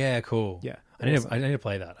 Yeah, cool. Yeah, I need awesome. to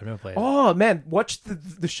play that. I've never played it. Oh man, watch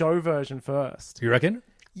the show version first. You reckon?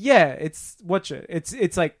 Yeah, watch it.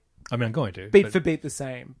 It's like I mean, I'm going to. beat but- for beat the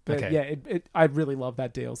same. But Okay. yeah, I really love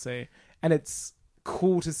that DLC, and it's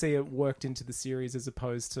cool to see it worked into the series as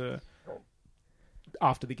opposed to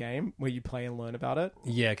after the game where you play and learn about it.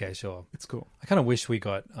 Yeah, okay, sure. It's cool. I kind of wish we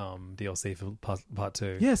got DLC for part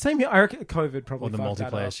 2. Yeah, same here. I reckon COVID probably Or the fucked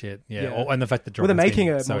that multiplayer up. shit. Yeah. Yeah. And the fact that Well, they're Dropper's making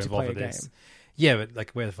getting a so involved multiplayer with this. game. Yeah, but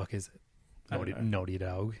like where the fuck is it? I don't Naughty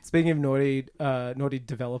Dog. Speaking of naughty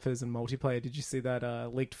developers and multiplayer, did you see that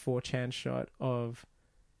leaked 4chan shot of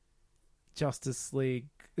Justice League,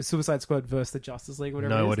 Suicide Squad versus the Justice League?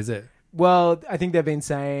 Whatever. No, what is it? Well, I think they've been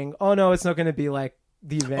saying, oh no, it's not going to be like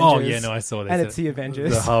the Avengers. Oh yeah, no, I saw this. And it's the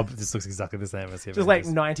Avengers. The hub just looks exactly the same as the Just like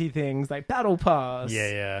Avengers. 90 things, like battle pass. Yeah,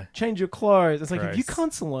 yeah. Change your clothes. It's like, if you Gross.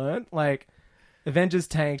 cunts learn, like Avengers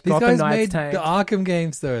tanked, These Gotham guys Knights made tanked. the Arkham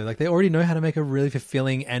games though. Like they already know how to make a really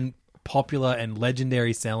fulfilling and popular and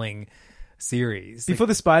legendary selling series. Before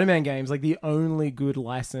the Spider-Man games, like the only good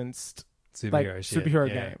licensed like superhero shit. superhero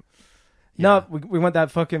yeah. game. Yeah. No, we want that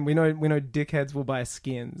fucking. We know dickheads will buy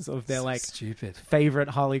skins of their like Stupid. favorite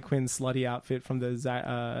Harley Quinn slutty outfit from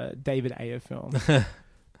the David Ayer film.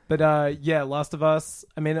 But yeah, Last of Us.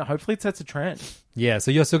 I mean, hopefully it sets a trend. Yeah, so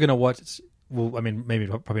you're still gonna watch? Well, I mean, maybe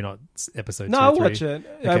probably not episode. No, 2 or I'll 3. watch it.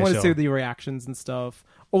 I Okay, want to see sure. the reactions and stuff.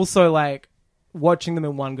 Also, like watching them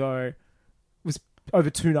in one go was over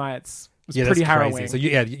 2 nights. Was Yeah, pretty that's harrowing. crazy. So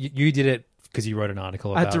you did it because you wrote an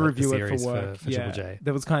article I about had to review the it series for work. for Yeah, Triple J.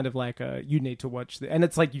 there was kind of like you need to watch and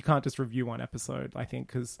it's like you can't just review one episode. I think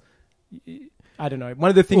because I don't know. One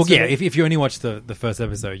of the things. Well, yeah, if you only watch the first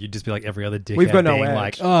episode, you'd just be like every other dickhead We've got no being edge.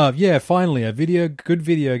 like, oh, yeah, finally, a good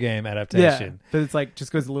video game yeah, adaptation. but it's like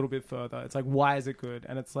just goes a little bit further. It's like, why is it good?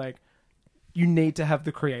 And it's like you need to have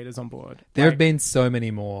the creators on board. There Like, have been so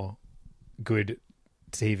many more good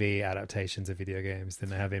TV adaptations of video games than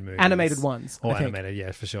there have been movies. animated ones. Or I think. animated,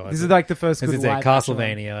 yeah, for sure. This is like the first As good I said, live action one.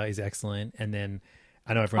 Castlevania is excellent, and then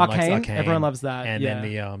I know everyone likes Arcane. Everyone loves that. And yeah.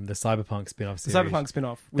 then the Cyberpunk spin-off series. The Cyberpunk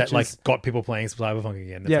spin-off. Which that, like, is, got people playing Cyberpunk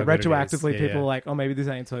again. That's yeah, how good it is. retroactively Yeah, people yeah. are like, oh, maybe this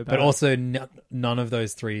ain't so bad. But also, none of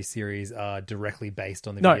those 3 series are directly based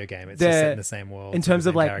on the video game. It's just set in the same world. In terms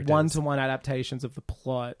of, like, characters. one-to-one adaptations of the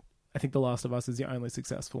plot, I think The Last of Us is the only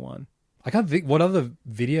successful one. I can't think what other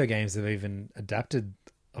video games have even adapted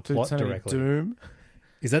a plot Tony directly. Doom.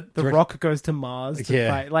 Is that The Rock goes to Mars to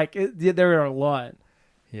Yeah. fight. Like, there are a lot.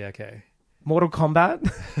 Yeah, okay. Mortal Kombat,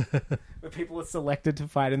 where people are selected to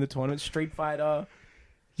fight in the tournament. Street Fighter.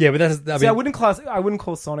 Yeah, but that's... I wouldn't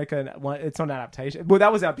call Sonic it's not an adaptation. Well,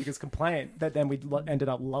 that was our biggest complaint that then we ended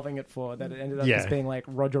up loving it for. That it ended up just being like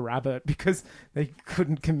Roger Rabbit because they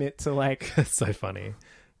couldn't commit to like. It's so funny.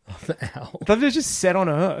 Oh, the owl. I thought they're just set on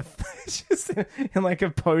Earth, it's just in like a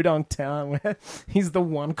podunk town where he's the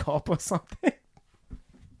one cop or something.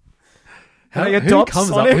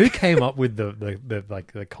 Who came up with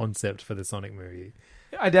the concept for the Sonic movie?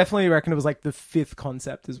 I definitely reckon it was like the 5th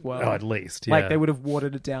concept as well. Oh, at least, yeah. Like they would have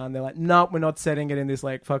watered it down. They're like, no, we're not setting it in this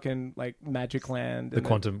like fucking like magic land. The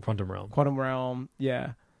quantum realm. Quantum realm,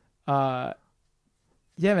 yeah. Yeah,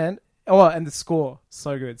 man. Oh, and the score,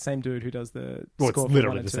 so good. Same dude who does the Well, score. it's for literally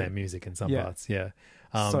 1 and the 2. same music in some Yeah. parts, yeah.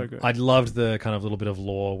 So good. I loved the kind of little bit of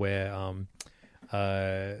lore where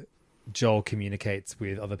Joel communicates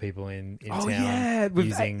with other people in Oh town yeah, with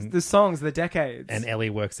using the songs, the decades, and Ellie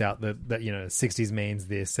works out that 60s means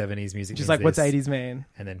this, 70s music just means like what's this. 80s mean.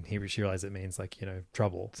 And then she realizes it means like,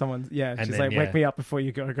 trouble. Someone, yeah, And she's then, like, wake me up before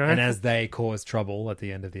you go. And as they cause trouble at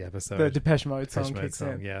the end of the episode, the Depeche Mode song Depeche Mode kicks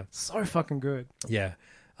in. yeah. So fucking good. Yeah.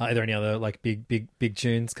 Are there any other like big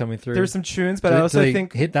tunes coming through? There are some tunes, but Do I also they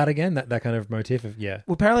think hit that again, that kind of motif of Well,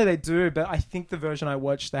 apparently they do, but I think the version I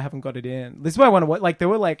watched, they haven't got it in. This is why I want to watch. Like, there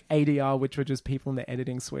were like ADR, which were just people in the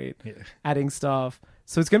editing suite adding stuff.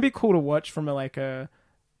 So it's going to be cool to watch from a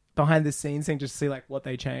behind the scenes thing, just to see like what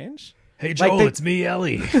they change. Hey Joel, like it's me,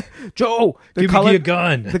 Ellie. Joel, Give me your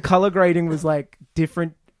gun. The color grading was like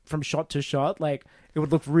different from shot to shot. Like it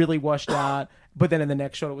would look really washed out, but then in the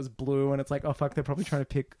next shot it was blue, and it's like, oh fuck, they're probably trying to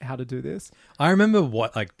pick how to do this. I remember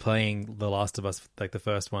playing The Last of Us, like the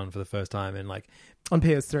first one for the first time, and like on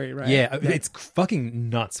PS3, right? Yeah, it's fucking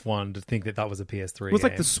nuts. One to think that was a PS3. It was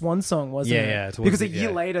game. like the swan song, wasn't it? Yeah. Because a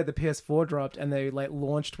year later, the PS4 dropped, and they like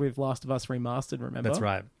launched with Last of Us Remastered. Remember? That's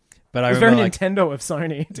right. But it was very Nintendo of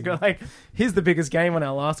Sony to go like, here's the biggest game on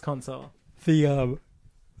our last console.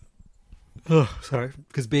 Sorry,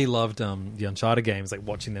 because B loved the Uncharted games, like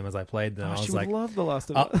watching them as I played them. I was she like, would love The Last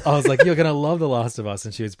of Us. I was like, you're gonna love The Last of Us,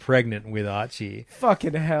 and she was pregnant with Archie.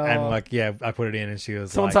 Fucking hell! And like, yeah, I put it in, and she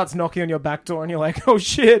was someone like, starts knocking on your back door, and you're like, oh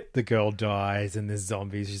shit! The girl dies, and there's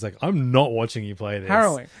zombies. She's like, I'm not watching you play this.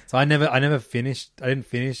 Harrowing. So I never finished. I didn't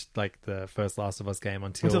finish like the first Last of Us game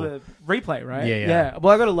until the replay, right? Yeah.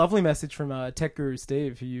 Well, I got a lovely message from Tech Guru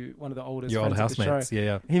Steve, one of the oldest your old friends of the housemates. show.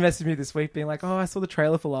 Yeah. He messaged me this week being like, oh, I saw the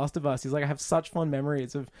trailer for Last of Us. He's like, I have such fond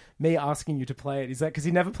memories of me asking you to play it. He's like, because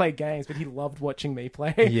he never played games, but he loved watching me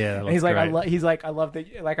play. Yeah, and he's like, great. I love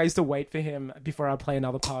that. Like, I used to wait for him before I play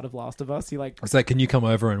another part of Last of Us. It's like, can you come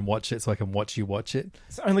over and watch it so I can watch you watch it?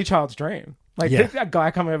 It's only child's dream. Like that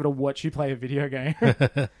guy coming over to watch you play a video game.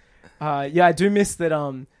 Yeah, I do miss that.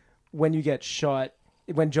 When you get shot.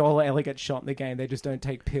 When Joel or Ellie get shot in the game, they just don't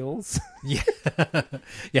take pills. Yeah.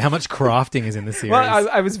 Yeah, how much crafting is in the series? Well,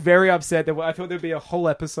 I was very upset that I thought there'd be a whole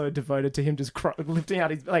episode devoted to him just lifting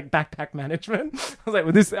out his like backpack management. I was like,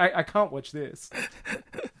 well, this I can't watch this.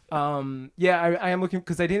 Yeah, I am looking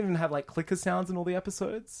because they didn't even have like clicker sounds in all the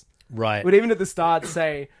episodes. Right. It would even at the start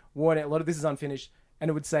say, warning, a lot of this is unfinished, and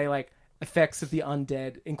it would say like effects of the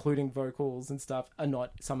undead, including vocals and stuff,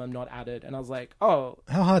 some are not added. And I was like, oh,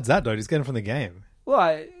 how hard's that though? Just getting from the game. Well,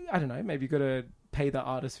 I don't know. Maybe you got to pay the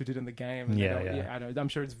artist who did in the game. Yeah. I know. I'm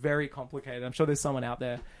sure it's very complicated. I'm sure there's someone out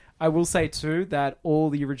there. I will say too that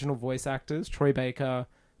all the original voice actors, Troy Baker,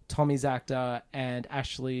 Tommy Zactor, and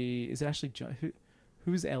Ashley, is it Ashley?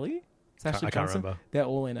 Who's Ellie? It's Ashley I can't Johnson. remember. They're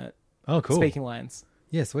all in it. Oh, cool. Speaking lines.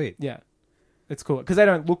 Yeah, sweet. Yeah, it's cool because they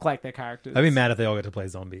don't look like their characters. I'd be mad if they all get to play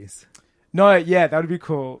zombies. No, yeah, that would be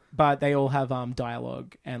cool. But they all have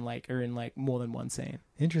dialogue and like are in like more than one scene.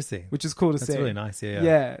 Interesting. Which is cool to see. That's really nice. Yeah.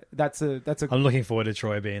 Yeah, that's a. I'm looking forward to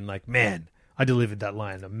Troy being like, man, I delivered that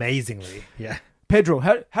line amazingly. Yeah. Pedro,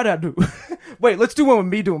 how did I do? Wait, let's do one with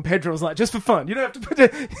me doing Pedro's line just for fun. You don't have to put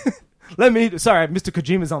it. Let me. Sorry, Mr.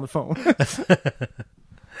 Kojima's on the phone.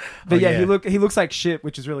 But he looks like shit,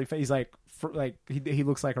 which is really. He's like he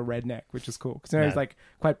looks like a redneck, which is cool because he's like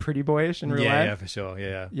quite pretty boyish in real life. Yeah, for sure.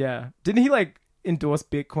 Yeah. Didn't he like endorse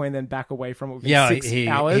Bitcoin then back away from it within 6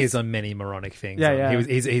 hours? He's on many moronic things. Yeah.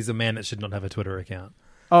 He's a man that should not have a Twitter account.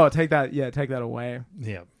 Oh, take that away.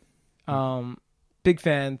 Yeah. big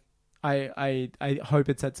fan. I hope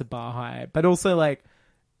it sets a bar high, but also like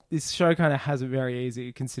this show kind of has it very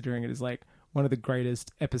easy considering it is like one of the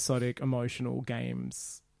greatest episodic emotional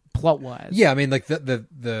games plot wise. Yeah, I mean, like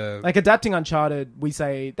the like adapting Uncharted, we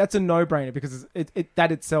say that's a no-brainer because it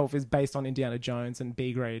that itself is based on Indiana Jones and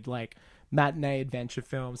B grade like matinee adventure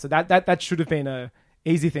film. So that should have been a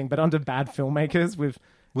easy thing, but under bad filmmakers with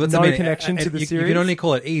no connection to the series, you can only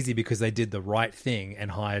call it easy because they did the right thing and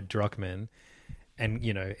hired Druckmann. And,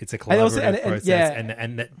 you know, it's a collaborative process.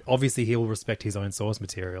 And that obviously he'll respect his own source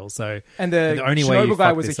material. So, and the only way you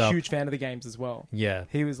guy was this a up, huge fan of the games as well. Yeah.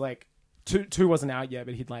 He was like, two wasn't out yet,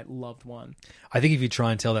 but he'd like loved one. I think if you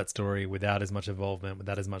try and tell that story without as much involvement,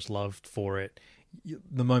 without as much love for it,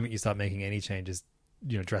 the moment you start making any changes,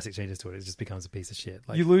 you know, drastic changes to it, it just becomes a piece of shit.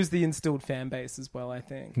 Like, you lose the instilled fan base as well, I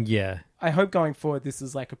think. Yeah. I hope going forward this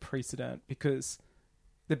is like a precedent because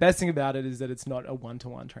the best thing about it is that it's not a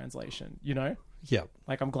one-to-one translation, you know? Yeah.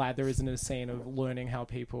 Like, I'm glad there isn't a scene of learning how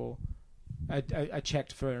people are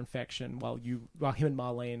checked for infection while him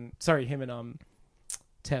and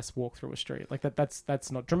Tess walk through a street. Like,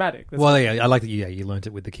 that's not dramatic. That's I like that you learned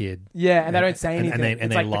it with the kid. Yeah, and they don't say anything. And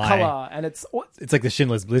it's they like lie. the color, and it's like the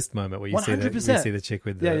Schindler's List moment where you see 100%. the chick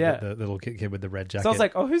with the little kid with the red jacket. So I was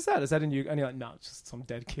like, oh, who's that? Is that a new... And you're like, no, it's just some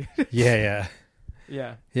dead kid. Yeah.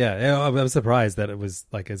 Yeah. I was surprised that it was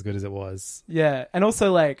like as good as it was. Yeah, and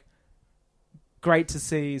also like great to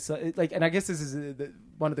see. So and I guess this is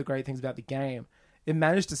one of the great things about the game. It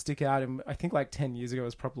managed to stick out, and I think like 10 years ago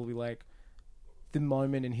was probably like the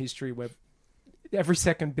moment in history where every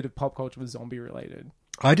second bit of pop culture was zombie related.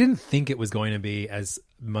 I didn't think it was going to be as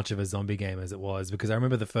much of a zombie game as it was because I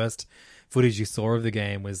remember the first footage you saw of the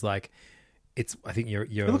game was like I think you're.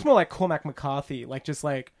 It looks more like Cormac McCarthy, like just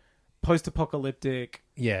like post-apocalyptic.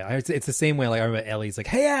 Yeah, it's the scene where like I remember Ellie's like,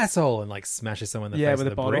 "Hey asshole," and like smashes someone in the face with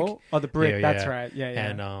a bottle. brick. Oh, the brick. That's right. Yeah.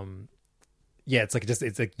 And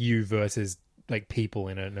it's like you versus like people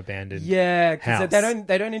in an abandoned because house.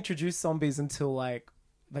 they don't introduce zombies until like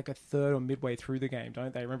a third or midway through the game,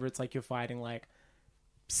 don't they? Remember, it's like you're fighting like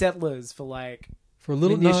settlers for a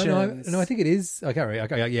little. munitions. No, I think it is. I can't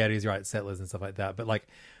remember. Yeah, it is right. Settlers and stuff like that. But like.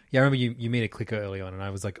 Yeah, I remember you meet a clicker early on, and I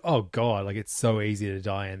was like, "Oh god, like it's so easy to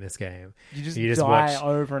die in this game. You just die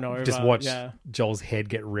over and over. Just watch Joel's head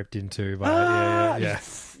get ripped into by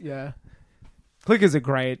yeah. Clicker's a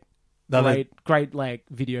great like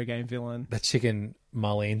video game villain. The chicken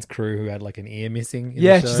Marlene's crew who had like an ear missing. In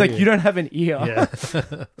the show. She's like, you don't have an ear. Yeah,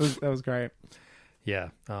 that was great. Yeah,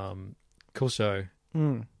 cool show.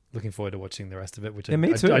 Looking forward to watching the rest of it. Which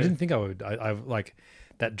me too. I didn't think I would. I like.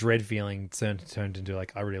 That dread feeling turned into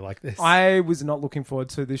like, I really like this. I was not looking forward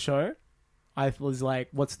to this show. I was like,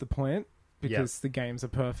 what's the point? Because the games are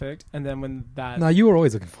perfect. And then when that... No, you were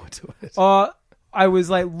always looking forward to it. I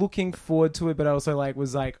was like looking forward to it, but I also like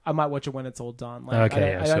was like, I might watch it when it's all done. Like,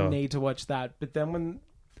 I don't need to watch that. But then when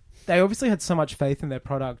they obviously had so much faith in their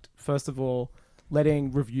product, first of all,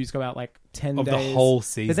 letting reviews go out like 10 of days. The whole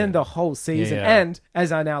season. But then the whole season. Yeah. And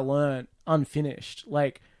as I now learn, unfinished.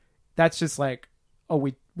 Like, that's just like, oh,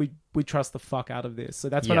 we trust the fuck out of this. So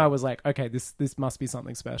that's when I was like, okay, this must be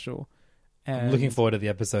something special. And I'm looking forward to the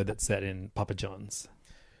episode that's set in Papa John's.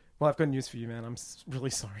 Well, I've got news for you, man. I'm really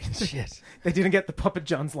sorry. Shit. They didn't get the Papa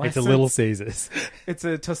John's license. It's a Little Caesars. It's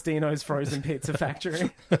a Tostino's frozen pizza factory.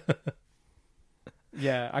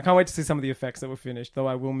 Yeah, I can't wait to see some of the effects that were finished, though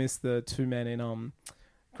I will miss the two men in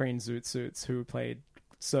green zoot suits who played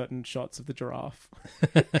certain shots of the giraffe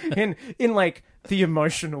in like the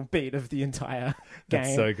emotional beat of the entire game.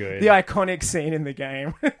 That's so good. The iconic scene in the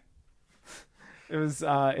game. It was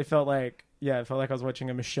it felt like I was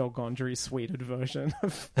watching a Michel Gondry sweeted version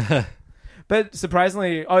of But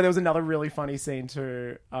surprisingly, there was another really funny scene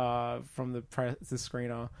too from the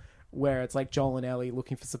screener where it's like Joel and Ellie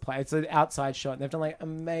looking for supply. It's an outside shot and they've done like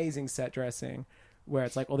amazing set dressing where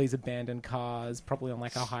it's like all these abandoned cars probably on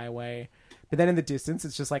like a highway. But then in the distance,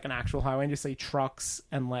 it's just like an actual highway, and you see trucks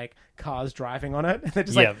and like cars driving on it. And they're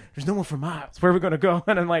just like, there's no more for miles. Where are we going to go?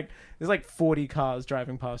 And I'm like, there's like 40 cars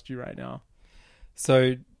driving past you right now.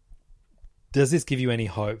 So does this give you any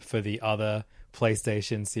hope for the other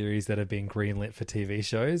PlayStation series that have been greenlit for TV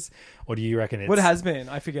shows? Or do you reckon it's... What has been?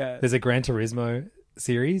 I forget. There's a Gran Turismo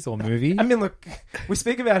series or movie? I mean, look, we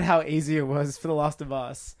speak about how easy it was for The Last of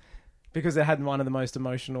Us because it had one of the most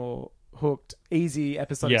emotional, hooked, easy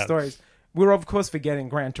episodic stories. We're, of course, forgetting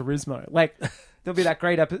Gran Turismo. Like, there'll be that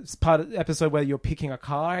great episode where you're picking a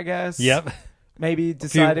car, I guess. Yep. Maybe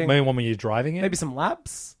deciding... Maybe one when you're driving it? Maybe some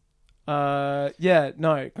laps. Gran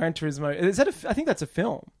Turismo. I think that's a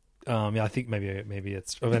film. I think maybe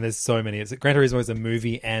it's... I mean, there's so many. Gran Turismo is a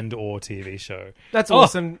movie and or TV show. That's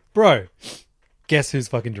awesome. Bro. Guess who's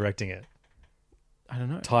fucking directing it? I don't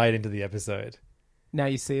know. Tie it into the episode. Now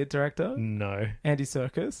You See It director? No. Andy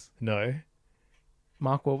Serkis? No.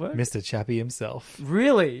 Mark Wahlberg? Mr. Chappie himself.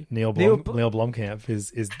 Really? Neil Blomkamp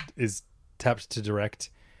is tapped to direct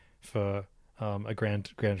for a Gran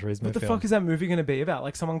Turismo What the film. fuck is that movie going to be about?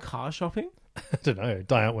 Like someone car shopping? I don't know.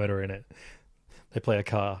 Diane Wetter in it. They play a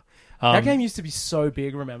car. That game used to be so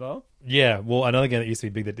big, remember? Yeah. Well, another game that used to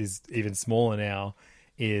be big that is even smaller now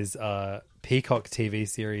is Peacock TV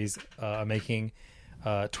series are making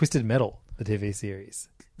Twisted Metal, the TV series.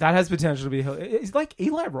 That has potential to be... Is like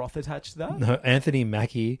Eli Roth attached to that? No, Anthony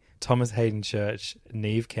Mackie, Thomas Hayden Church,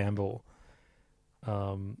 Neve Campbell.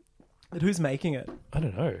 But who's making it? I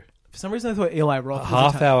don't know. For some reason I thought Eli Roth A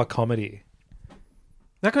was half-hour comedy.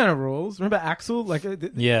 That kind of rules. Remember Axel? Like,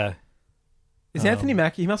 Yeah. is Anthony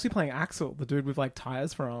Mackie? He must be playing Axel, the dude with like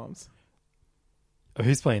tires for arms. Oh,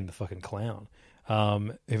 who's playing the fucking clown?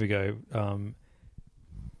 Here we go.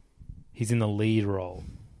 He's in the lead role.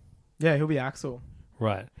 Yeah, he'll be Axel.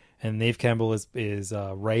 Right. And Neve Campbell is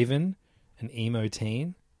Raven, an emo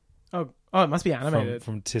teen. Oh, it must be animated.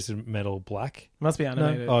 From Twisted Metal Black. Must be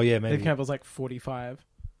animated. No? Oh, yeah, maybe. Neve Campbell's like 45.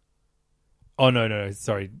 Oh, no,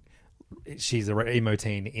 sorry. She's a emo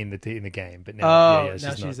teen in the game, but now, now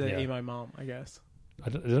she's not, an emo mom, I guess. I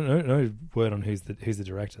don't know no word on who's the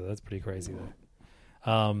director. That's pretty crazy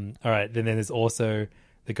though. All right, then there's also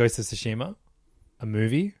The Ghost of Tsushima, a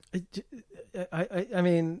movie. I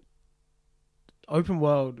mean, open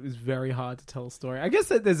world is very hard to tell a story. I guess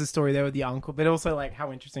that there's a story there with the uncle, but also like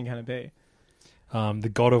how interesting can it be?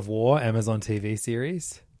 The God of War Amazon TV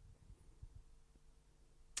series.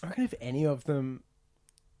 I reckon if any of them,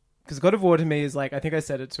 because God of War to me is like, I think I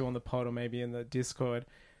said it too on the pod or maybe in the Discord,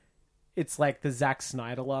 it's like the Zack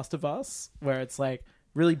Snyder Last of Us, where it's like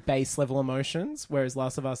really base level emotions, whereas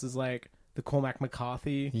Last of Us is like the Cormac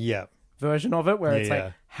McCarthy Yeah. version of it, where it's Yeah.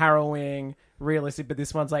 like harrowing, realistic, but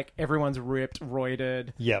this one's like everyone's ripped,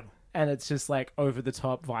 roided, Yep. and it's just like over the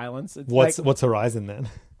top violence. It's What's Horizon then?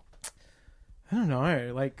 I don't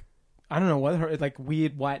know, like I don't know what, like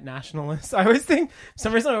weird white nationalists. I always think, for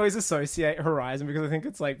some reason I always associate Horizon because I think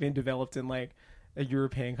it's like been developed in like a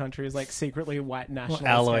European country as like secretly a white nationalist.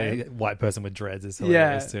 Alloy, game. white person with dreads is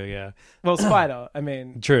hilarious too, yeah. Well, Spider, I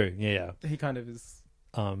mean, True, yeah. he kind of is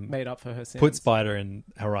made up for her sins. Put Spider in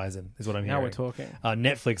Horizon is what I'm hearing. Now we're talking.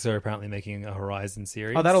 Netflix are apparently making a Horizon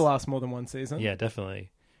series. Oh, that'll last more than one season. Yeah,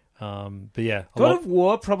 definitely. But yeah. God of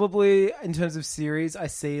War, probably in terms of series, I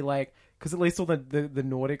see like, because at least all the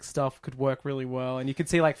Nordic stuff could work really well, and you could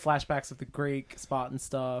see like flashbacks of the Greek Spartan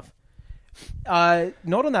stuff. Not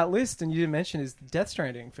on that list, and you didn't mention, is the Death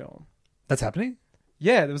Stranding film. That's happening?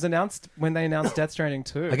 Yeah, it was announced when they announced Death Stranding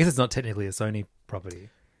 2. I guess it's not technically a Sony property.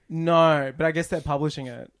 No, but I guess they're publishing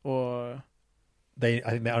it, or I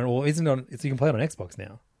think isn't it on? So you can play it on Xbox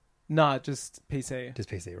now. no, just PC. Just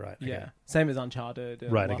PC, right? Okay. Yeah, same as Uncharted.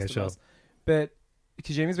 And Right, Last okay, of sure. Us. But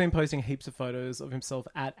Kojima's been posting heaps of photos of himself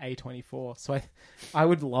at A24, so I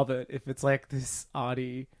would love it if it's like this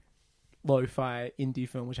arty, lo-fi indie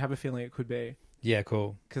film, which I have a feeling it could be. Yeah,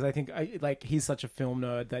 cool. Because I think like he's such a film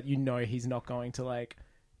nerd that you know he's not going to like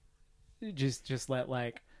just let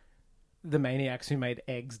like the maniacs who made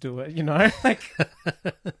Eggs do it, you know? Like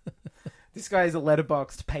this guy is a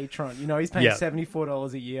letterboxed patron, you know, he's paying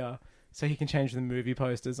 $74 a year so he can change the movie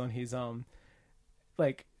posters on his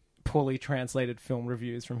like poorly translated film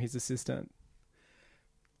reviews from his assistant.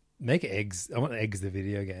 Make Eggs. I want Eggs the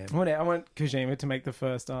video game. I want Kojima to make the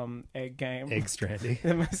first egg game. Egg Stranding.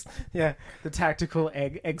 The tactical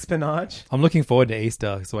egg spinach. I'm looking forward to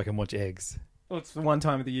Easter so I can watch Eggs. Well, it's the one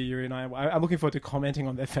time of the year Yuri and I'm looking forward to commenting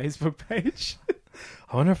on their Facebook page.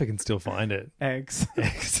 I wonder if I can still find it. Eggs.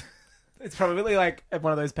 It's probably like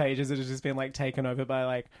one of those pages that has just been like taken over by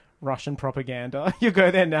like Russian propaganda. You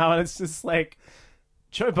go there now and it's just like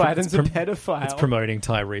Joe Biden's a pedophile. It's promoting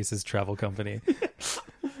Tyrese's travel company.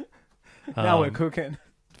 Now we're cooking.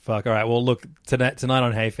 Fuck. All right. Well, look, tonight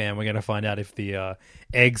on Hey Fam, we're going to find out if the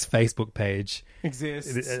Eggs Facebook page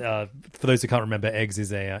exists. For those who can't remember, Eggs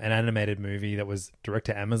is an animated movie that was direct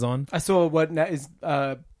to Amazon. I saw what is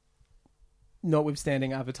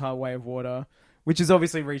notwithstanding Avatar: Way of Water, which has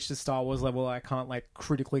obviously reached a Star Wars level. I can't like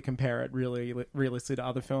critically compare it really realistically to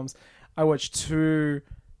other films. I watched 2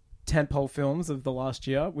 tentpole films of the last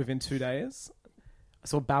year within 2 days. I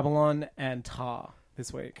saw Babylon and Tar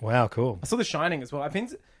this week. Wow, cool. I saw The Shining as well. I've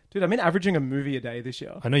been averaging a movie a day this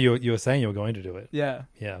year. I know you were saying you were going to do it. Yeah.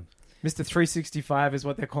 Yeah. Mr. 365 is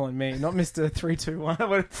what they're calling me, not Mr. 321.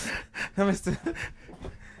 Not Mr.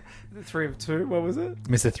 3 of 2. What was it?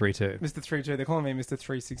 Mr. 32. Mr. 32. They're calling me Mr.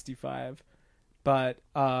 365. But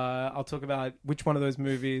I'll talk about which one of those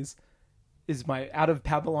movies is my out of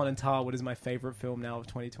Babylon and Tar. What is my favorite film now of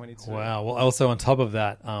 2022? Wow. Well, also on top of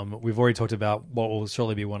that, we've already talked about what will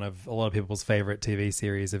surely be one of a lot of people's favorite TV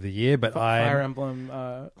series of the year. But Fire Emblem.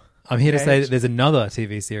 I'm here to say that there's another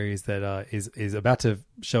TV series that is about to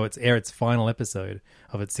air its final episode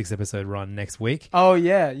of its 6-episode run next week. Oh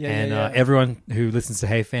yeah. Everyone who listens to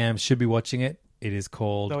Hey Fam should be watching it. It is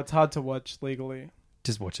called. Though it's hard to watch legally.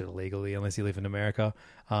 Just watch it illegally unless you live in America.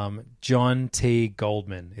 John T.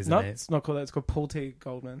 Goldman is the name. It's not called that. It's called Paul T.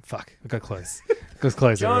 Goldman. Fuck, I got close. Got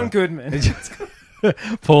close. John Goodman.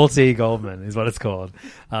 Paul T. Goldman is what it's called.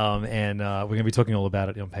 And we're going to be talking all about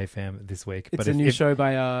it on PayFam this week. It's a new show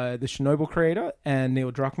by the Chernobyl creator and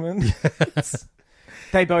Neil Druckmann. Yes.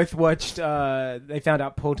 They both watched... they found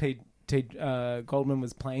out Paul T. Goldman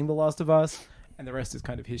was playing The Last of Us, and the rest is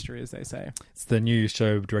kind of history, as they say. It's the new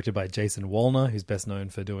show directed by Jason Wolner, who's best known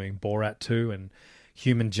for doing Borat 2 and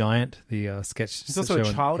Human Giant, the sketch He's also show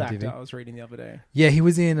a child on actor, TV. I was reading the other day. Yeah, he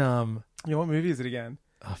was in... What movie is it again?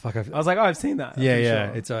 Oh, fuck, I was like, I've seen that. Yeah.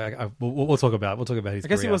 Sure. It's we'll talk about his I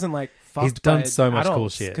guess career. he wasn't like fucked. He's done by so much cool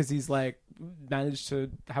adults, shit. because he's like managed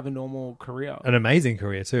to have a normal career. An amazing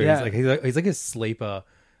career too. Yeah. He's like a sleeper,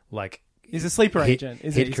 like He's a sleeper agent.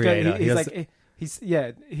 Isn't hit he? creator.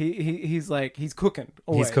 He's cooking.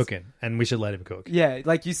 Always. He's cooking, and we should let him cook. Yeah,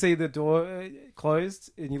 like you see the door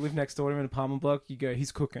closed, and you live next door to him in an apartment block. You go,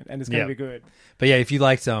 he's cooking, and it's going to be good. But yeah, if you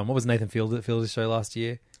liked, what was Nathan Fielder's show last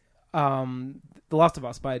year? The Last of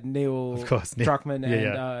Us by Neil Druckmann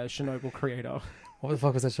and Chernobyl creator. What the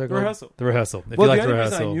fuck was that show called? Rehearsal. The Rehearsal. If Well, you the liked only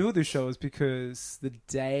Rehearsal, reason I knew the show is because the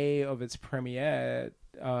day of its premiere,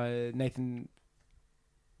 Nathan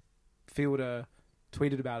Fielder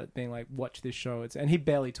tweeted about it, being like, "Watch this show." And he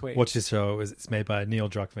barely tweets. watch this show. It's made by Neil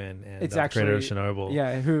Druckmann and It's the actually creator of Chernobyl.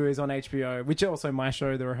 Yeah, who is on HBO, which is also my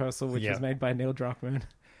show, The Rehearsal, which is made by Neil Druckmann.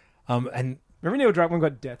 And Remember Neil Druckmann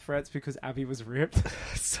got death threats because Abby was ripped?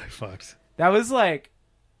 it's so fucked. That was like,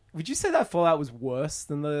 would you say that Fallout was worse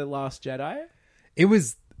than The Last Jedi? It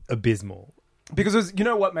was abysmal. Because it was, you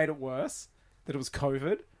know what made it worse? That it was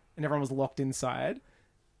COVID and everyone was locked inside.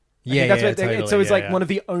 Totally. So it's like one of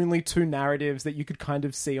the only two narratives that you could kind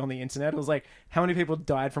of see on the internet. It was like how many people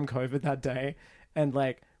died from COVID that day, and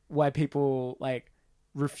like why people like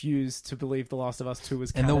refused to believe The Last of Us 2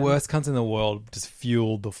 was canon. And the worst cunts in the world just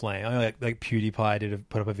fueled the flame. I mean, like PewDiePie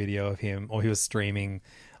put up a video of him, or he was streaming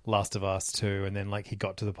Last of Us 2, and then like he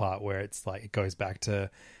got to the part where it's like it goes back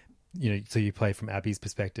to, you know, so you play from Abby's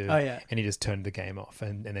perspective. Oh, yeah. And he just turned the game off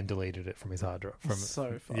and then deleted it from his hard drive.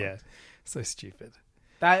 So fucked. Yeah, so stupid.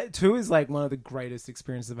 That 2 is like one of the greatest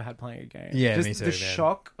experiences I've ever had playing a game. Yeah, just me too, the man.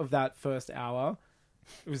 shock of that first hour.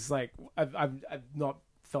 It was like I've not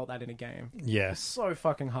felt that in a game. Yeah, It's so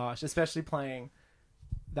fucking harsh, especially playing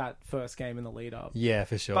that first game in the lead up. yeah,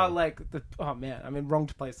 for sure. But like wrong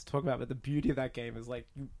place to talk about, but the beauty of that game is like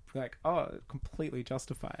completely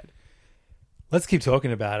justified. Let's keep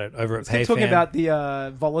talking about it over at PayFam. Keep talking about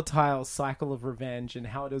the volatile cycle of revenge and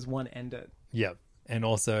how it is one ended. Yep, and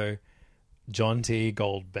also John T.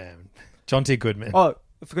 Goldman, John T. Goodman. Oh,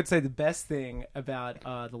 I forgot to say the best thing about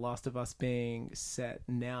The Last of Us being set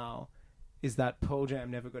now is that Pearl Jam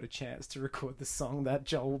never got a chance to record the song that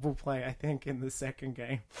Joel will play, I think, in the second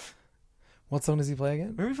game. What song does he play again?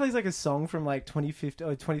 Remember he plays like a song from like 2015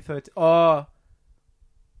 or 2013. Oh,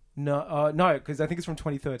 no, because I think it's from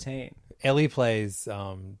 2013. Ellie plays Take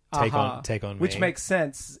On Me. Which makes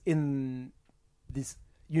sense in this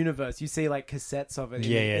universe. You see like cassettes of it.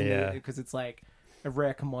 Yeah. Because it's like a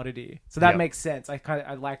rare commodity. So that Yep. makes sense. I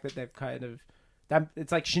like that they've kind of... That,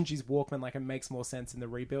 it's like Shinji's Walkman, like it makes more sense in the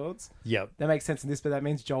rebuilds. Yep. That makes sense in this, but that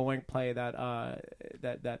means Joel won't play that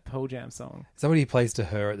that Pearl Jam song. Is that what he plays to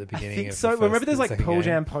her at the beginning? I think of so. the first, Remember there's the like second Pearl game?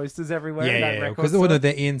 Jam posters everywhere in that Yeah. record Because store?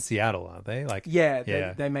 they're in Seattle, aren't they? Like,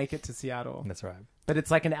 Yeah, they make it to Seattle. That's right. But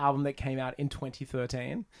it's like an album that came out in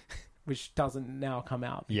 2013, which doesn't now come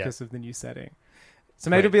out Yeah. because of the new setting. So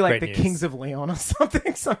maybe it'll be like great the news. Kings of Leon or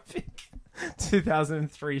something.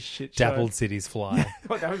 2003 shit show. Dappled Cities Fly.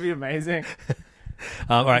 Oh, that would be amazing.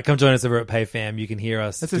 All right, come join us over at PayFam. You can hear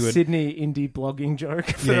us. That's do a it. Sydney indie blogging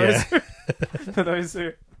joke Yeah. for those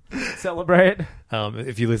who celebrate.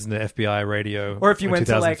 If you listen to FBI radio, Or if you in went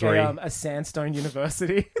to like 2003. a Sandstone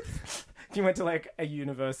University. If you went to like a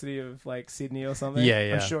university of like Sydney or something.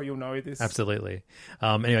 Yeah. I'm sure you'll know this. Absolutely.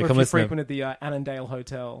 Anyway, Or if come you listen to, frequented the Annandale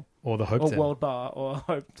Hotel or the or Hopeton. World Bar or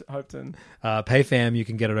Hopeton. PayFam, you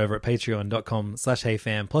can get it over at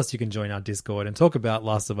patreon.com/HeyFam. Plus, you can join our Discord and talk about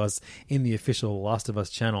Last of Us in the official Last of Us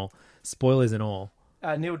channel. Spoilers and all.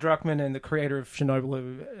 Neil Druckmann and the creator of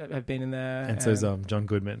Chernobyl have been in there. And so's John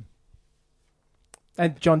Goodman.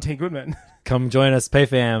 And John T. Goodman. Come join us,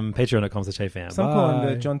 PayFam, patreon.com/HeyFam. Some call him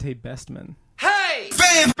the John T. Bestman. Hey!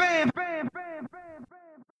 Bam, bam, bam, bam, bam,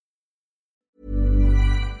 bam.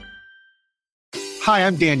 Hi,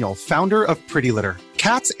 I'm Daniel, founder of Pretty Litter.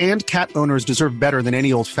 Cats and cat owners deserve better than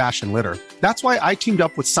any old-fashioned litter. That's why I teamed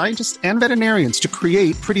up with scientists and veterinarians to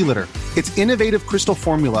create Pretty Litter. Its innovative crystal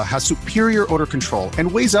formula has superior odor control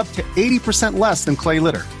and weighs up to 80% less than clay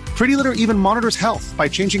litter. Pretty Litter even monitors health by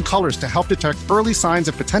changing colors to help detect early signs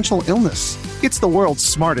of potential illness. It's the world's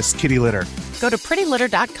smartest kitty litter. Go to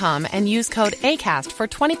prettylitter.com and use code ACAST for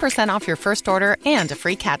 20% off your first order and a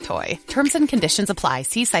free cat toy. Terms and conditions apply.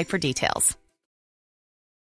 See site for details.